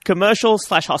started.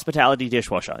 Commercial/hospitality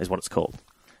dishwasher is what it's called.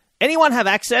 Anyone have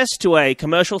access to a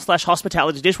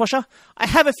commercial/hospitality dishwasher? I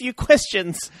have a few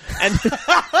questions. And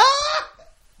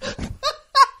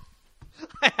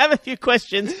I have a few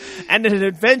questions and an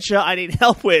adventure I need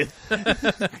help with.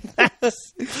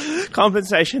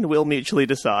 Compensation will mutually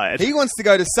decide. He wants to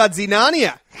go to Sudsy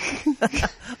Narnia.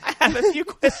 I have a few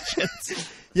questions.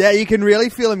 Yeah, you can really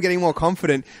feel him getting more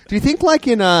confident. Do you think, like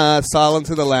in Silence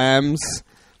of the Lambs,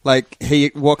 like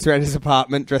he walks around his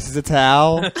apartment dressed as a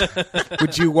towel?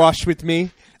 Would you wash with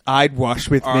me? I'd wash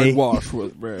with me. wash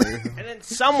with me. And then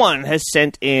someone has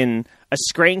sent in a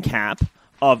screen cap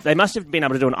of... They must have been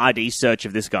able to do an ID search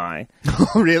of this guy.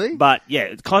 Oh, really? But,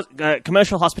 yeah,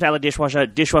 commercial hospitality dishwasher,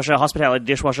 hospitality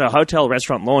dishwasher, hotel,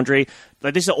 restaurant, laundry.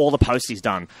 Like, these are all the posts he's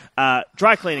done.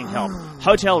 Dry cleaning help.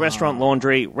 Hotel, restaurant,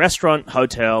 laundry, restaurant,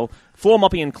 hotel, floor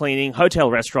mopping and cleaning, hotel,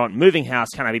 restaurant, moving house,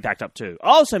 can I be packed up too?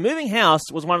 Oh, so moving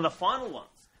house was one of the final ones.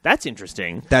 That's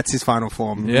interesting. That's his final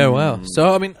form. Yeah, wow.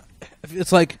 So, I mean,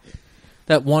 it's like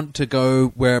that want to go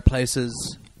where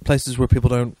places where people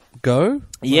don't go.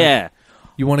 Yeah.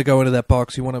 You want to go into that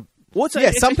box. You want to... What's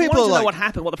Yeah, some if you people wanted to are know like- what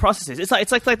happened, what the process is. It's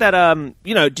like that.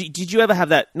 You know, did you ever have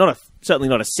that? Certainly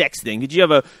not a sex thing. Did you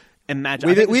ever imagine?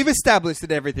 I think We've established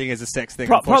that everything is a sex thing,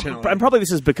 and unfortunately. probably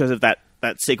this is because of that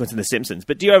sequence in The Simpsons.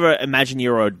 But do you ever imagine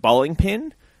you're a bowling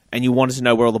pin and you wanted to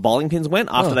know where all the bowling pins went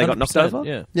after they got knocked 100%, over?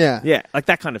 Yeah. Yeah. Yeah, like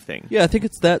that kind of thing. Yeah, I think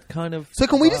it's that kind of... So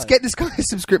can we just get this guy a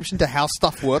subscription to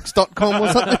howstuffworks.com or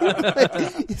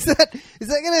something? is that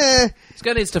gonna... This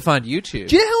guy needs to find YouTube.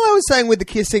 Do you know how I was saying with the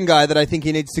kissing guy that I think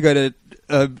he needs to go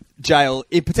to jail?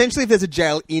 Potentially if there's a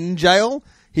jail in jail,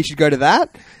 he should go to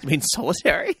that. I mean,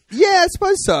 solitary. Yeah, I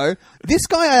suppose so. This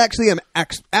guy I actually am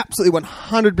absolutely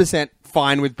 100%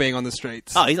 fine with being on the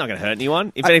streets. Oh, he's not going to hurt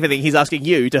anyone. If anything, he's asking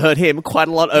you to hurt him quite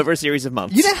a lot over a series of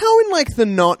months. You know how in like the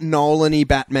not Nolan-y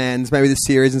Batmans, maybe the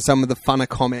series and some of the funner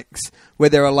comics, where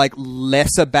there are like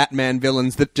lesser Batman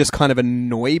villains that just kind of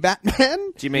annoy Batman?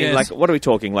 Do you mean Yes. like what are we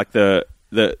talking? Like the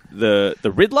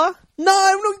Riddler,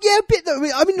 No, yeah, a bit.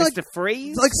 I mean, like Mr.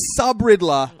 Freeze, like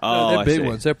sub-Riddler. oh, they're I big see.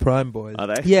 ones. They're prime boys. Are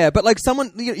they? Yeah, but like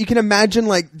someone, you can imagine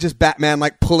like just Batman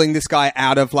like pulling this guy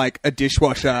out of like a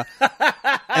dishwasher,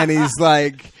 and he's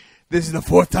like, "This is the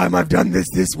 4th time I've done this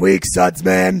week, Suds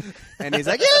man." And he's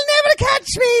like, "You'll never catch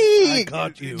me." I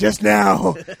caught you. Just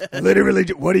now. Literally,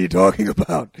 what are you talking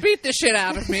about? Beat the shit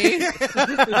out of me.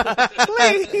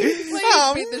 Please.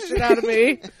 Beat the shit out of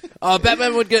me. Oh,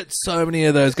 Batman would get so many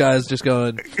of those guys just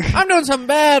going, I'm doing something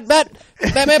bad.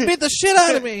 Batman beat the shit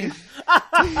out of me.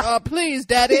 Oh, please,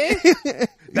 Daddy.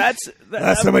 That's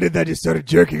Last time I did that, you started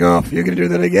jerking off. You're going to do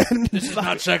that again? This is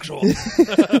not sexual.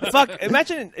 fuck.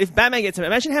 Imagine if Batman gets him.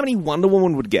 Imagine how many Wonder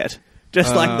Woman would get.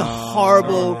 Just like the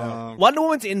horrible Wonder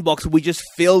Woman's inbox will be just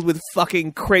filled with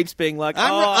fucking creeps being like,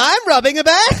 I'm robbing a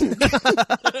bank.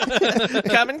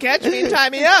 come and catch me and tie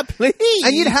me up, please.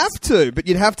 And you'd have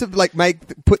to like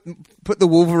put the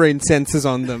Wolverine sensors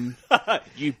on them.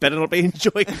 You better not be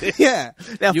enjoying this. Yeah.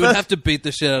 Now, You would first- have to beat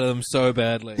the shit out of them so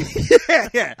badly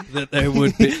Yeah. that they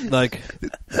would be, like,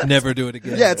 never do it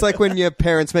again. Yeah, it's like when your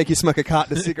parents make you smoke a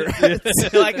carton of cigarettes.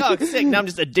 You're like, oh, sick. Now I'm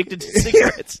just addicted to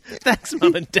cigarettes. Thanks,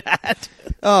 Mum and Dad.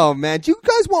 Oh, man. Do you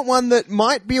guys want one that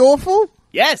might be awful?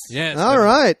 Yes. Yes. All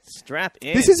right. Strap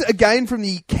in. This is, again, from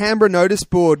the Canberra Notice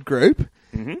Board group.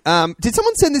 Did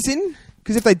someone send this in?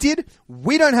 Because if they did,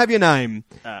 we don't have your name.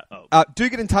 Do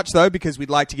get in touch, though, because we'd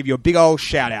like to give you a big old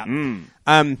shout-out.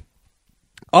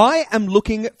 I am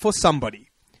looking for somebody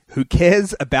who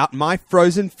cares about my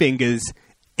frozen fingers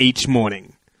each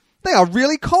morning. They are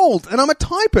really cold, and I'm a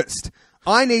typist.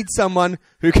 I need someone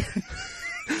who can...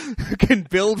 who can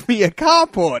build me a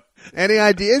carport. Any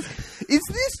ideas? Is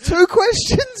this 2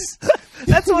 questions?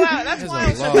 That's why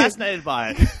I'm so fascinated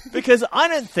by it. Because I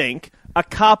don't think a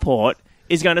carport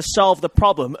is going to solve the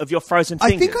problem of your frozen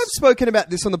fingers. I think I've spoken about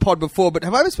this on the pod before, but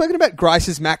have I ever spoken about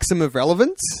Grice's maxim of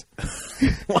relevance?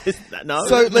 What is that? No.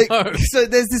 So, so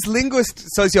there's this linguist,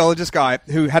 sociologist guy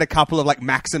who had a couple of like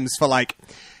maxims for like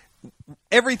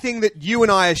everything that you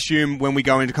and I assume when we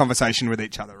go into conversation with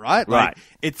each other, right? Right.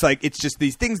 Like, it's just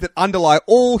these things that underlie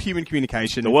all human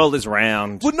communication. the world is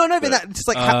round. Well, not even that. Just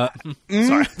like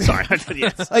Sorry.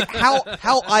 Yes. like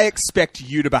how I expect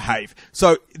you to behave.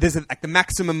 So there's like the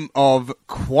maximum of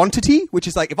quantity, which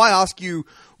is like if I ask you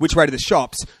which way to the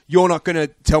shops, you're not going to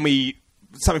tell me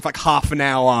something for like half an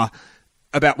hour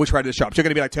about which way to the shops. You're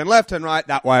going to be like, turn left, turn right,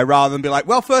 that way, rather than be like,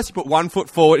 well, first you put 1 foot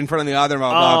forward in front of the other, and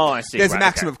blah, blah, blah. I see. There's Right, a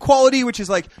maximum okay. of quality, which is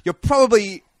like, you're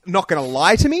probably not going to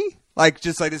lie to me. Like,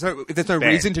 just like, if there's no Fair.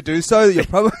 reason to do so, you're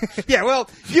probably... yeah, well,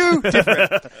 you, different.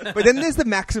 But then there's the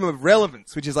maximum of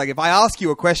relevance, which is like, if I ask you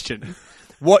a question,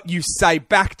 what you say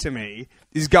back to me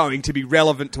is going to be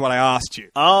relevant to what I asked you.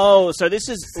 Oh, so this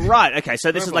is right. Okay,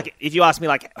 so this is like if you ask me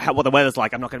like what the weather's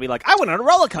like, I'm not going to be like I went on a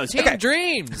roller coaster. Team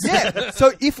dreams. Yeah.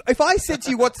 So if I said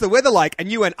to you, what's the weather like? And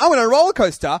you went, I went on a roller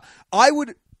coaster, I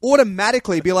would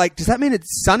automatically be like, does that mean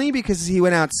it's sunny because he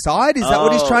went outside? Is that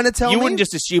what he's trying to tell me? You wouldn't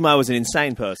just assume I was an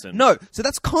insane person. No. So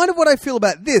that's kind of what I feel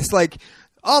about this. Like,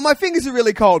 oh, my fingers are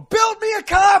really cold. Build me a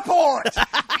carport!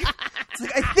 It's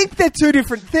like, I think they're two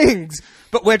different things,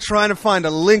 but we're trying to find a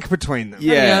link between them.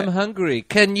 Yeah. Hey, I'm hungry.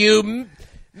 Can you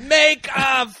make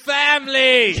a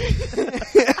family?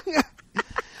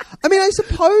 I mean, I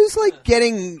suppose, like,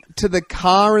 getting to the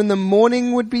car in the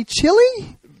morning would be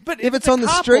chilly. But if it's on the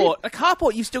street? A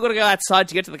carport, you've still got to go outside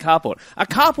to get to the carport. A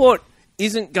carport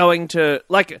isn't going to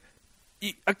like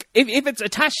if it's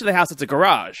attached to the house, it's a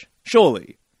garage.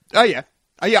 Surely. Oh, yeah.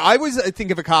 Oh, yeah, I always think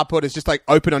of a carport as just, like,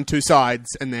 open on two sides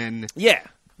and then... Yeah.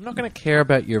 I'm not going to care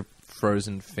about your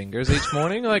frozen fingers each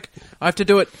morning. Like, I have to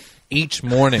do it each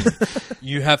morning.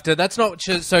 You have to. That's not.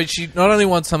 So she not only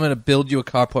wants someone to build you a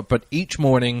carport, but each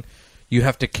morning you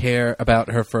have to care about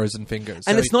her frozen fingers.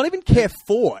 And So it's not even care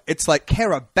for. It's, like,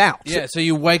 care about. Yeah. So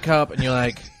you wake up and you're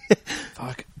like,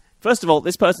 fuck. First of all,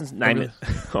 this person's name is...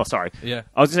 Oh, sorry. Yeah.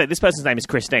 I was going to say, this person's name is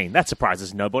Christine. That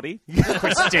surprises nobody.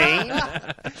 Christine.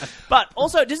 But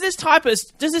also, does this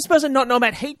person not know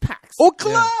about heat packs? Or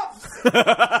gloves!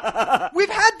 We've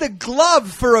had the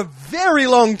glove for a very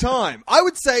long time. I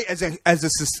would say, as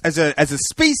a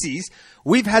species,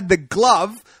 we've had the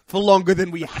glove for longer than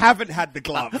we haven't had the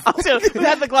glove. Also, we've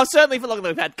had the glove certainly for longer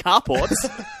than we've had carports.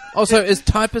 Also, is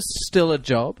typist still a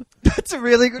job? That's a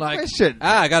really good Like, question.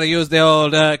 I got to use the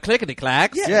old clickety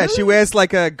clacks. Yeah, she wears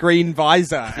like a green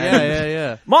visor.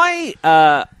 Yeah. My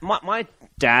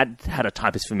dad had a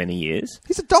typist for many years.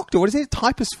 He's a doctor. What is he a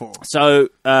typist for? So,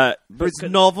 For his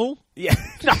novel? yeah,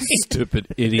 no, Stupid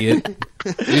idiot.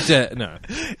 No.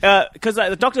 because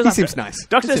the doctors. He seems nice.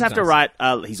 Doctors seems have to nice.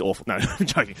 write. He's awful. No, I'm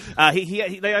joking.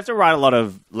 They have to write a lot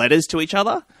of letters to each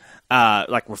other,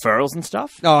 like referrals and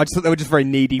stuff. Oh, I just thought they were just very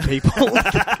needy people.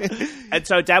 And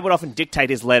so Dad would often dictate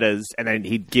his letters, and then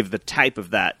he'd give the tape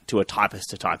of that to a typist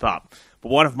to type up.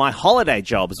 But one of my holiday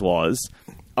jobs was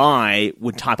I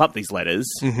would type up these letters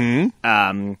for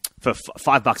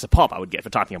 $5 a pop. I would get for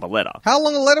typing up a letter. How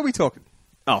long a letter are we talking?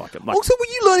 Oh, like Also, were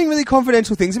you learning really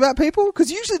confidential things about people? Because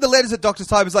usually the letters that doctors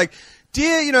type is like,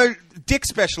 dear, dick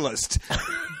specialist,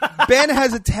 Ben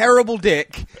has a terrible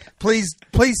dick. Please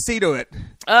see to it.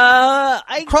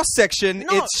 Cross section, No.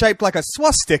 it's shaped like a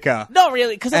swastika. Not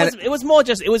really, because it was more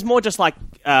just like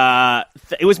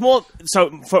it was more so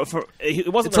for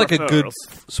it wasn't It's like a good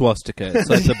referrals. swastika. It's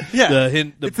like the, Yeah. the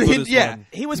hint, the It's the hint, Buddhist yeah. one.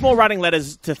 He was more writing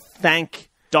letters to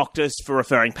thank doctors for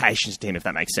referring patients to him, if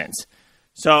that makes sense.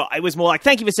 So it was more like,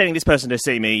 thank you for sending this person to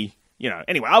see me.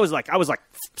 Anyway, I was like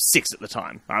 6 at the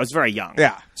time. I was very young.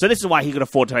 Yeah. So this is why he could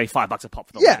afford to pay $5 a pop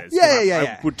for the Yeah, letters.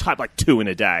 yeah. I would type like 2 in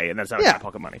a day, and that's how I Yeah. got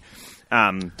pocket money.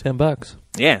 $10.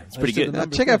 Yeah, it's pretty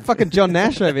good. Check out fucking John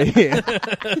Nash over here.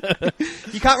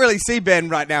 You can't really see Ben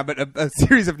right now, but a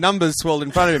series of numbers swirled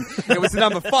in front of him. It was the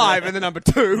number 5 and the number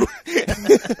 2.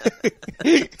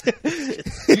 You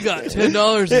got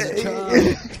 $10 as a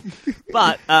child.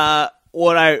 But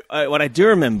what I do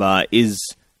remember is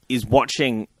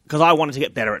watching, because I wanted to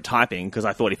get better at typing, because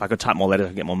I thought if I could type more letters, I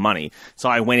could get more money. So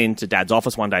I went into Dad's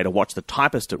office one day to watch the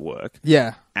typist at work,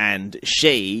 Yeah. and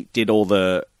she did all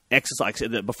the exercise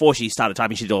before she started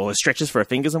typing. She did all the stretches for her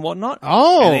fingers and whatnot.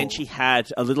 Oh. And then she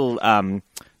had a little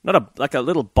like a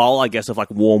little bowl, I guess, of like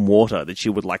warm water that she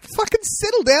would like Fucking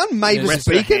settle down, Mavis rest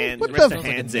her Beacon. hand- What rest the her f-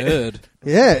 hands in. Nerd.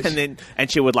 Yeah.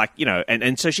 And she would like,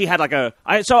 and so she had like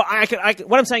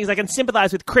what I'm saying is I can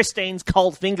sympathize with Christine's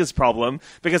cold fingers problem,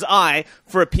 because I,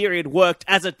 for a period, worked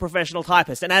as a professional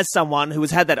typist, and as someone who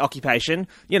has had that occupation,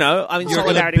 I'm in You're going to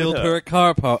solidarity build with her a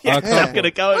car park. Yeah, I'm going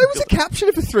to go. I was a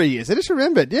captioner for 3 years. I just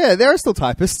remembered. Yeah, there are still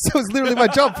typists. That was literally my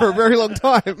job for a very long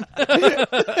time.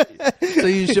 So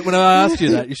you should, when I asked you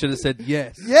that, you should have said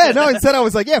yes. Yeah, no, instead I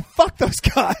was like, yeah, fuck those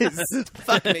guys.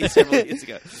 Fuck me several years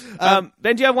ago.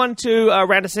 Ben, do you have one to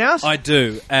round us out? I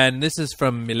do, and this is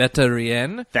from Mileta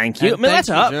Rien. Thank you. And thank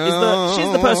Mileta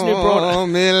she's the person who brought. Oh,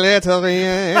 Mileta's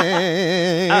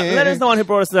the one who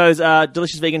brought us those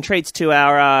delicious vegan treats to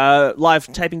our live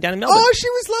taping down in Melbourne. Oh, she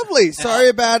was lovely. Sorry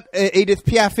about Edith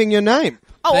Piaffing your name.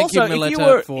 Oh, Thank also, you, if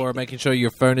Mileta, for making sure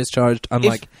your phone is charged,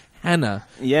 unlike Hannah,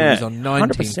 Yeah, who's on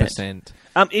 19%.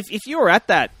 If you were at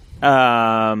that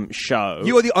show,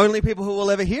 You are the only people who will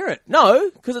ever hear it. no,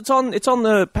 because it's on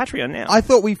the Patreon now. I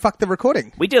thought we fucked the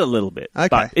recording. We did a little bit, Okay.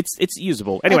 but it's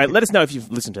usable. Anyway, let us know if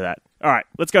you've listened to that. All right,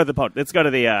 let's go to the pod. Let's go to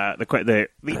the ad.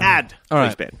 All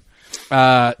right. Please,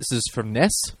 Ben. This is from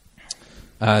Ness.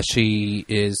 She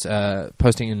is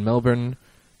posting in Melbourne,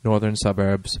 northern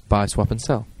suburbs, buy, swap, and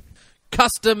sell.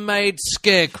 Custom-made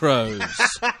scarecrows.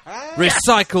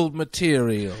 Recycled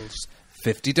materials.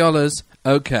 $50.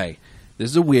 Okay. This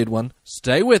is a weird one.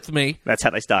 Stay with me. That's how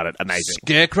they started. Amazing.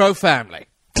 Scarecrow family.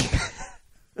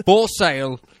 For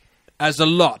sale as a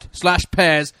lot,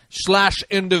 /pairs,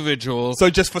 /individual, So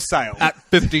just for sale. at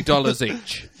 $50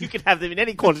 each. You can have them in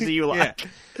any quantity you like.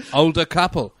 Older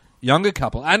couple, younger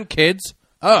couple, and kids.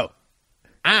 Oh,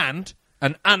 and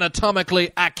an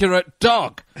anatomically accurate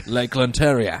dog, Lakeland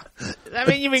Terrier. I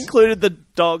mean, you've included the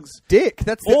dog's. Dick.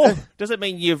 That's Or does it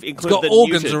mean you've It's included got the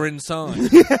organs neutered? are inside.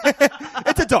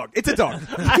 It's a dog. It's a dog.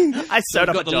 I sewed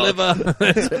up a got the dog. liver.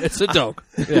 It's a dog.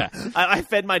 Yeah. I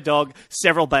fed my dog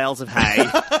several bales of hay.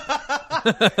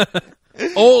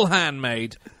 All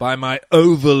handmade by my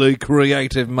overly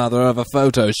creative mother of a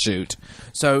photo shoot.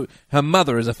 So her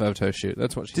mother is a photo shoot.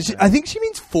 That's what she said. I think she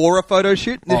means for a photo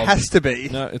shoot. It Of. has to be.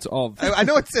 No, it's of. I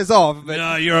know it says of, but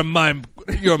No, you're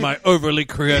my overly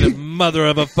creative mother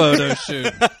of a photo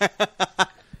shoot.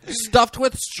 Stuffed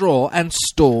with straw and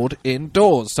stored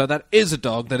indoors. So that is a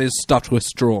dog that is stuffed with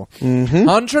straw.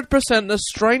 100% the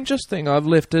strangest thing I've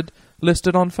listed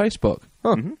on Facebook.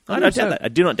 Huh. I don't doubt that. I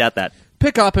do not doubt that.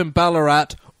 Pick up in Ballarat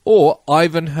or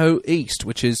Ivanhoe East,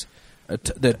 which is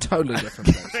they're totally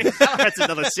different places. That's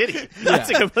another city.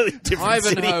 That's a completely different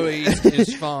Ivanhoe city. East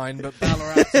is fine, but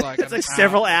Ballarat's like It's like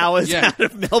several hours Yeah. out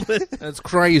of Melbourne. That's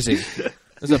crazy.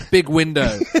 There's a big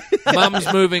window.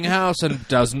 Mum's moving house and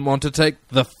doesn't want to take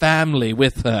the family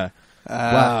with her.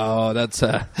 Wow, that's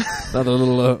another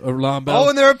little alarm bell. oh,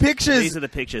 and there are pictures. These are the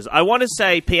pictures. I want to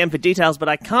say PM for details, but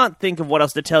I can't think of what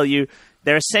else to tell you.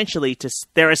 They're essentially to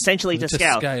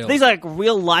scale. scale. These are like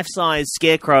real life-size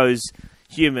scarecrows,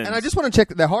 humans. And I just want to check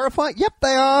that they're horrifying. Yep,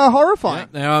 they are horrifying.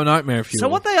 They are a nightmare fuel. So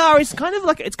what they are is kind of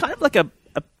like a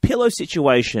pillow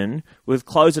situation with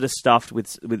clothes that are stuffed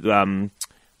with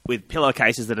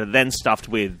pillowcases that are then stuffed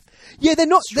with. Yeah, they're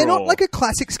not Straw. like a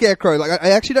classic scarecrow. Like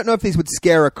I actually don't know if these would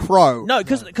scare a crow. No,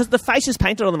 because the faces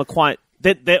painted on them are quite.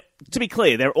 They're to be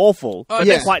clear, they're awful, but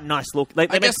yeah. they're quite nice look. They're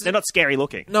not scary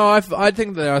looking. No, I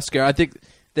think they are scary. I think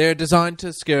they're designed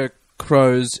to scare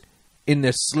crows in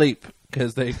their sleep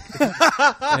because they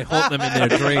haunt them in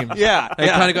their dreams. Yeah, They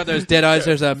kind of got those dead eyes.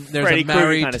 There's Freddy a Krueger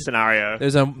married. kind of scenario.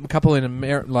 There's a couple in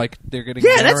a like they're getting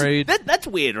Yeah, married. that's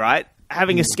weird, right?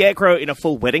 Having a scarecrow in a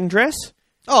full wedding dress.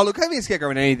 Oh, look, having a scarecrow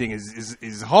in anything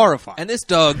is horrifying. And this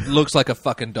dog looks like a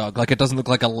fucking dog. Like, it doesn't look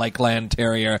like a Lakeland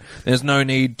Terrier. There's no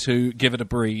need to give it a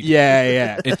breed.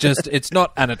 yeah. It's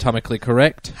not anatomically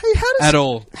correct Hey, at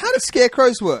all. How do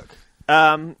scarecrows work?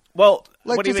 Well,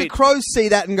 Like, what do you does mean? a crow see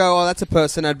that and go, "Oh, that's a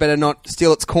person. I'd better not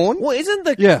steal its corn"? Well, isn't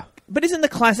the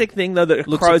classic thing though that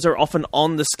crows are often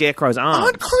on the scarecrow's arms?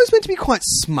 Aren't crows meant to be quite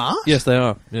smart? Yes, they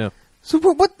are. Yeah. So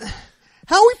what?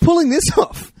 How are we pulling this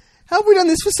off? How have we done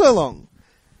this for so long?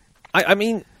 I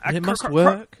mean, It must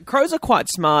work. Crows are quite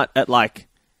smart at like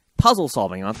puzzle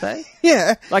solving, aren't they?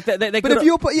 Yeah, Like they but could- if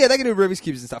you're they can do Rubik's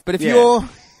cubes and stuff. But if Yeah. you're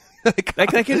they can,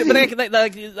 but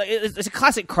it's a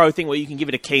classic crow thing where you can give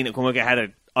it a key and it can work out how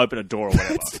to open a door or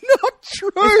whatever. It's not true.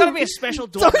 There's got to be a special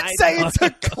door. Don't made say up. it's a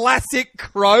classic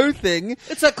crow thing.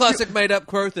 It's a classic made-up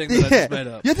crow thing that I Yeah. just made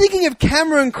up. You're thinking of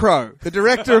Cameron Crowe, the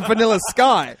director of Vanilla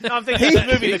Sky. No, I'm thinking of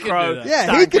the movie he The can Crow. do that. Yeah,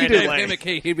 starring he can Brandon do Give Lee. him a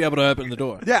key, he'd be able to open the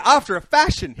door. Yeah, after a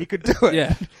fashion, he could do it.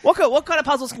 Yeah. What kind of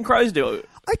puzzles can crows do?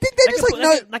 I think they're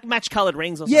just like match coloured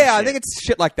rings or something. Yeah, I think it's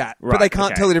shit like that. Right, but they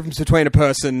can't okay. tell the difference between a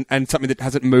person and something that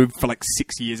hasn't moved for like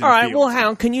 6 years. In All the right, field. well, hang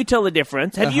on. Can you tell the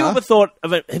difference? Have you ever thought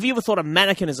of a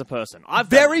mannequin as a person? I've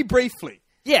done- Very briefly.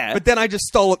 yeah. But then I just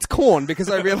stole its corn because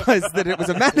I realized that it was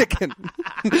a mannequin.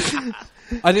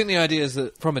 I think the idea is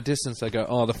that from a distance they go,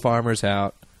 oh, the farmer's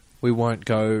out. We won't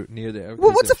go near there.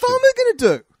 Well, what's a farmer going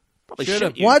to do? Probably shoot shoot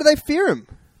him. you. Why do they fear him?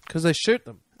 Because they shoot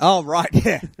them. Oh, right,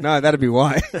 yeah. No, that'd be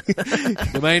why.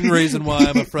 The main reason why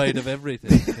I'm afraid of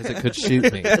everything is it could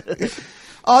shoot me.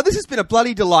 Oh, this has been a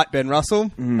bloody delight, Ben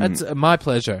Russell. That's my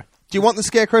pleasure. Do you want the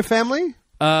Scarecrow family?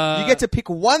 You get to pick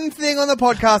one thing on the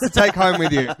podcast to take home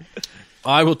with you.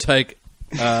 I will take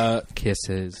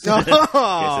kisses.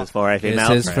 Kisses for a female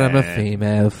Kisses from a friend.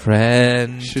 female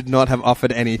friend. Should not have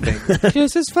offered anything.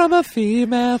 Kisses from a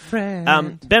female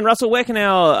friend. Ben Russell, where can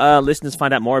our listeners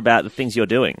find out more about the things you're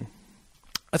doing?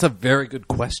 That's a very good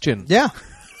question. Yeah.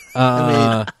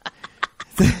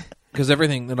 because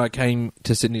everything that I came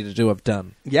to Sydney to do, I've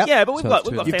done. Yep. Yeah, but we've So got it's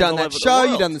we've got You've fans done all that over the show, world.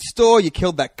 you've done the store, you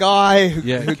killed that guy who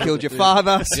Yeah. killed your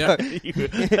father. So.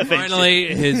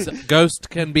 Finally, his ghost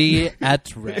can be at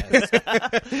rest.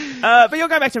 But you're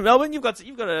going back to Melbourne. You've got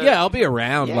a Yeah, I'll be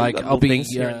around. Yeah, like you've got I'll little be. things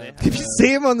here and there. If you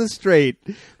see him on the street,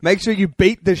 make sure you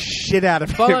beat the shit out of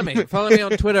him. Follow me. Follow me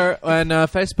on Twitter and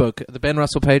Facebook. The Ben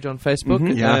Russell page on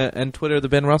Facebook. Yeah. And Twitter, the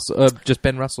Ben Russell, just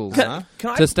Ben Russell's. Can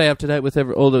I To stay up to date with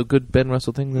all the good Ben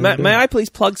Russell things. that I'm doing. may I please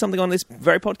plug something on this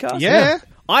very podcast? Yeah.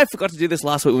 I forgot to do this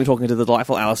last week when we were talking to the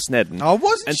delightful Alice Snedden. Oh,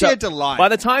 wasn't And she so a delight? By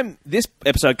the time this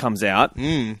episode comes out,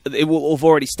 it will have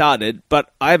already started.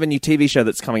 But I have a new TV show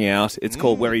that's coming out. It's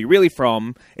called Where Are You Really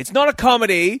From? It's not a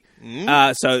comedy,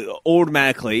 so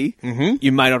automatically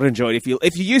you may not enjoy it.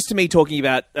 If you're used to me talking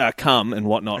about cum and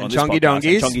whatnot And on this chongy podcast,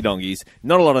 dongies. and chongy dongies,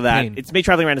 not a lot of that. Mean. It's me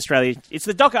traveling around Australia. It's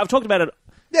the doc. I've talked about it.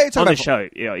 Yeah, it's on okay. the show.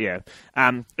 Yeah.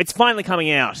 It's finally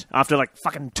coming out after like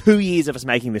fucking 2 years of us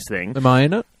making this thing. Am I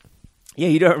in it? Yeah,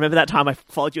 you don't remember that time I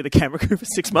followed you with a camera crew for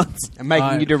 6 months? And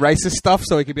making you do racist stuff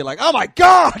so he could be like, oh my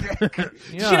God!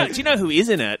 Yeah. Do you know who is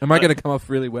in it? Am I going to come off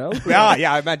really well?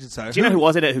 yeah, I imagine so. Do you know who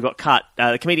was in it who got cut?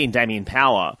 The comedian Damien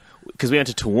Power. Because we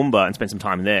went to Toowoomba and spent some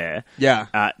time there. Yeah.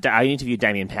 I interviewed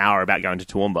Damien Power about going to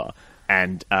Toowoomba.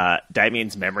 And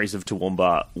Damien's memories of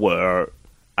Toowoomba were...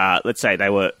 let's say they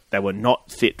were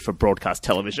not fit for broadcast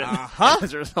television.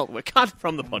 As a result, we're cut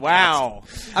from the podcast. Wow.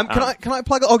 Can I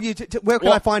plug it? Oh, where can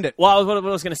I find it? Well, what I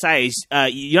was going to say is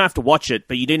you don't have to watch it,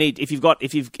 but you do need if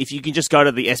you can just go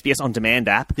to the SBS On Demand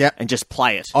app Yep. and just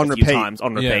play it On a few repeat. times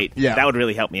on Yeah. repeat. Yeah. That would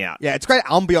really help me out. Yeah, it's great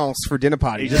ambiance for dinner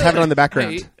party. Just have it on the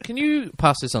background. Hey, can you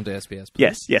pass this on to SBS,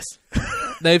 please? Yes.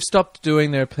 They've stopped doing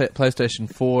their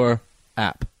PlayStation 4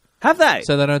 app. Have they?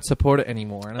 So they don't support it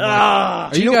anymore. And I'm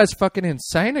like, are you you know- guys fucking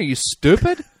insane? Are you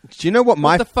stupid? Do you know what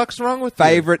my What the fuck's wrong with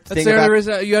favourite you? thing That's about-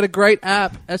 there is you had a great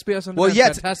app, SBS on Well, Demand, yeah,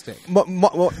 it's fantastic.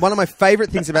 One of my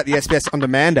favorite things about the SBS On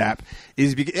Demand app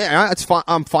is it's fine.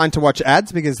 I'm fine to watch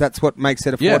ads because that's what makes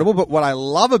it Yeah. affordable. But what I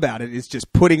love about it is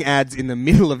just putting ads in the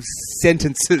middle of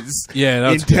sentences Yeah, in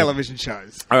that's good. television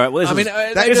shows. All right. Well, I mean,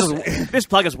 this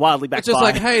plug is wildly backfired. It's just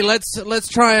like, hey, let's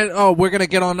try it. Oh, we're gonna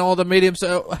get on all the mediums.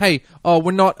 So, hey,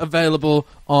 we're not available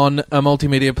on a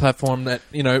multimedia platform that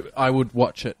I would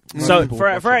watch it. So People for would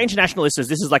our watch it. international listeners,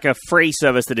 this is like a free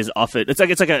service that is offered. It's like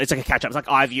a catch up. It's like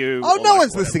iView. Oh, or no like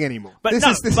one's whatever. listening anymore. But This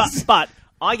no, is- but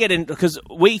I get in because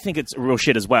we think it's real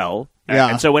shit as well. Yeah.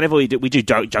 And so whenever we do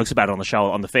jokes about it on the show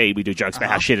on the feed, we do jokes about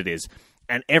how shit it is.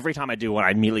 And every time I do one,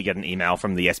 I immediately get an email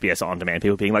from the SBS On Demand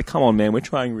people being like, "Come on, man, we're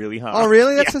trying really hard." Oh,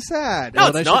 really? That's Yeah. so sad.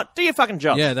 No, they it's not. Do your fucking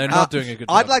job. Yeah, they're not doing a good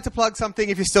job. I'd like to plug something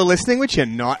if you're still listening, which you're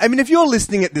not. I mean, if you're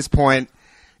listening at this point,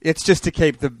 it's just to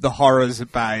keep the horrors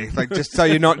at bay, like just so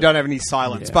you don't have any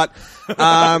silence. Yeah.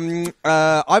 But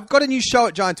I've got a new show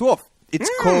at Giant Dwarf. It's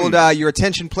called Your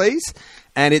Attention Please,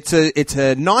 and it's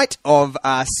a night of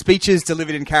speeches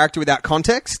delivered in character without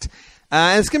context.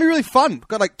 And it's going to be really fun. We've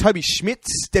got like Toby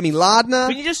Schmitz, Demi Lardner.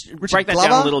 Can you just Richard break that Glover.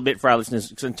 down a little bit for our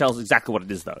listeners and tell us exactly what it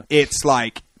is, though? It's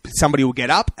like somebody will get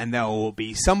up and there will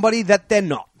be somebody that they're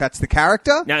not. That's the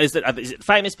character. Now, is it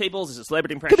famous people? Is it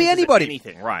celebrity impressions? Could be Is it anybody.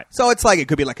 anything, right? So it's like, it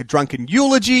could be like a drunken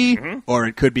eulogy, or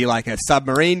it could be like a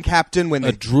submarine captain when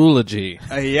a the... droology.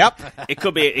 Yep. It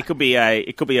could be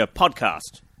a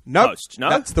podcast. Nope. Host, no?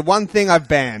 That's the one thing I've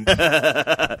banned. Could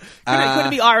it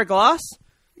be Ira Glass?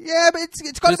 Yeah, but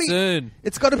it's got to be... Soon.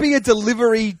 It's got to be a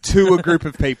delivery to a group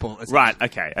of people. Right,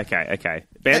 okay.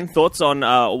 Ben, thoughts on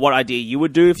what idea you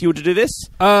would do if you were to do this?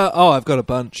 I've got a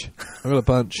bunch. You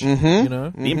know?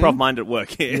 The improv mind at work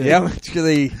here. Yeah, it's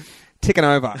really ticking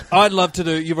over. I'd love to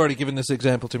do. You've already given this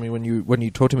example to me when you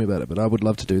talked to me about it, but I would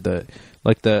love to do the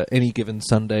Any Given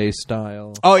Sunday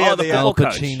style. Oh, yeah, the the football Al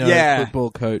coach. Pacino Yeah. football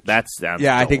coach. That sounds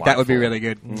Yeah, I think that would be delightful.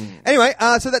 really good. Anyway,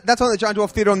 so that's on the Giant Dwarf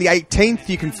Theatre on the 18th.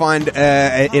 You can find it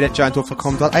at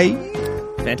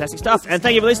giantdwarf.com.au. Fantastic stuff. And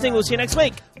thank you for listening. We'll see you next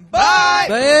week. Bye!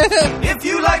 If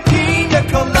you like pina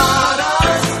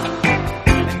coladas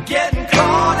and getting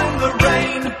caught in the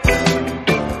rain,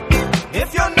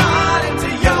 if you're not into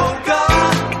yoga,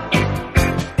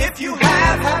 if you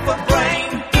have half a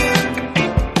brain,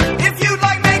 if you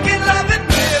like making love at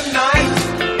midnight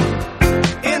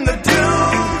in the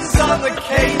dunes on the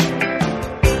Cape,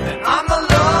 then I'm the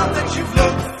love that you've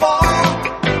looked for.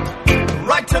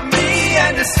 Write to me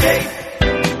and escape.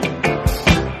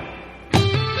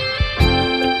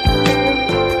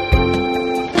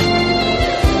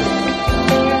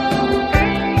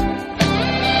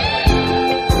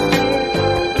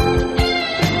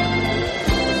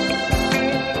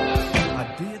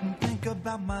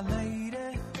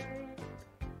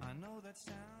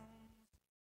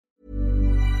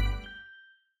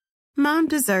 Mom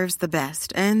deserves the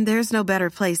best, and there's no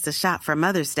better place to shop for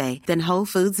Mother's Day than Whole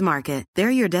Foods Market.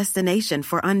 They're your destination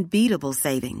for unbeatable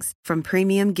savings, from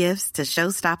premium gifts to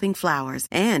show-stopping flowers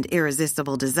and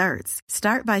irresistible desserts.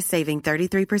 Start by saving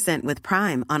 33% with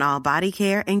Prime on all body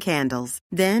care and candles.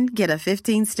 Then get a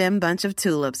 15-stem bunch of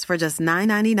tulips for just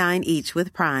 $9.99 each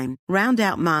with Prime. Round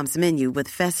out Mom's menu with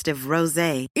festive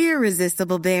rosé,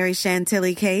 irresistible berry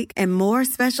chantilly cake, and more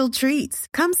special treats.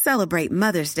 Come celebrate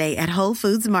Mother's Day at Whole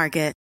Foods Market.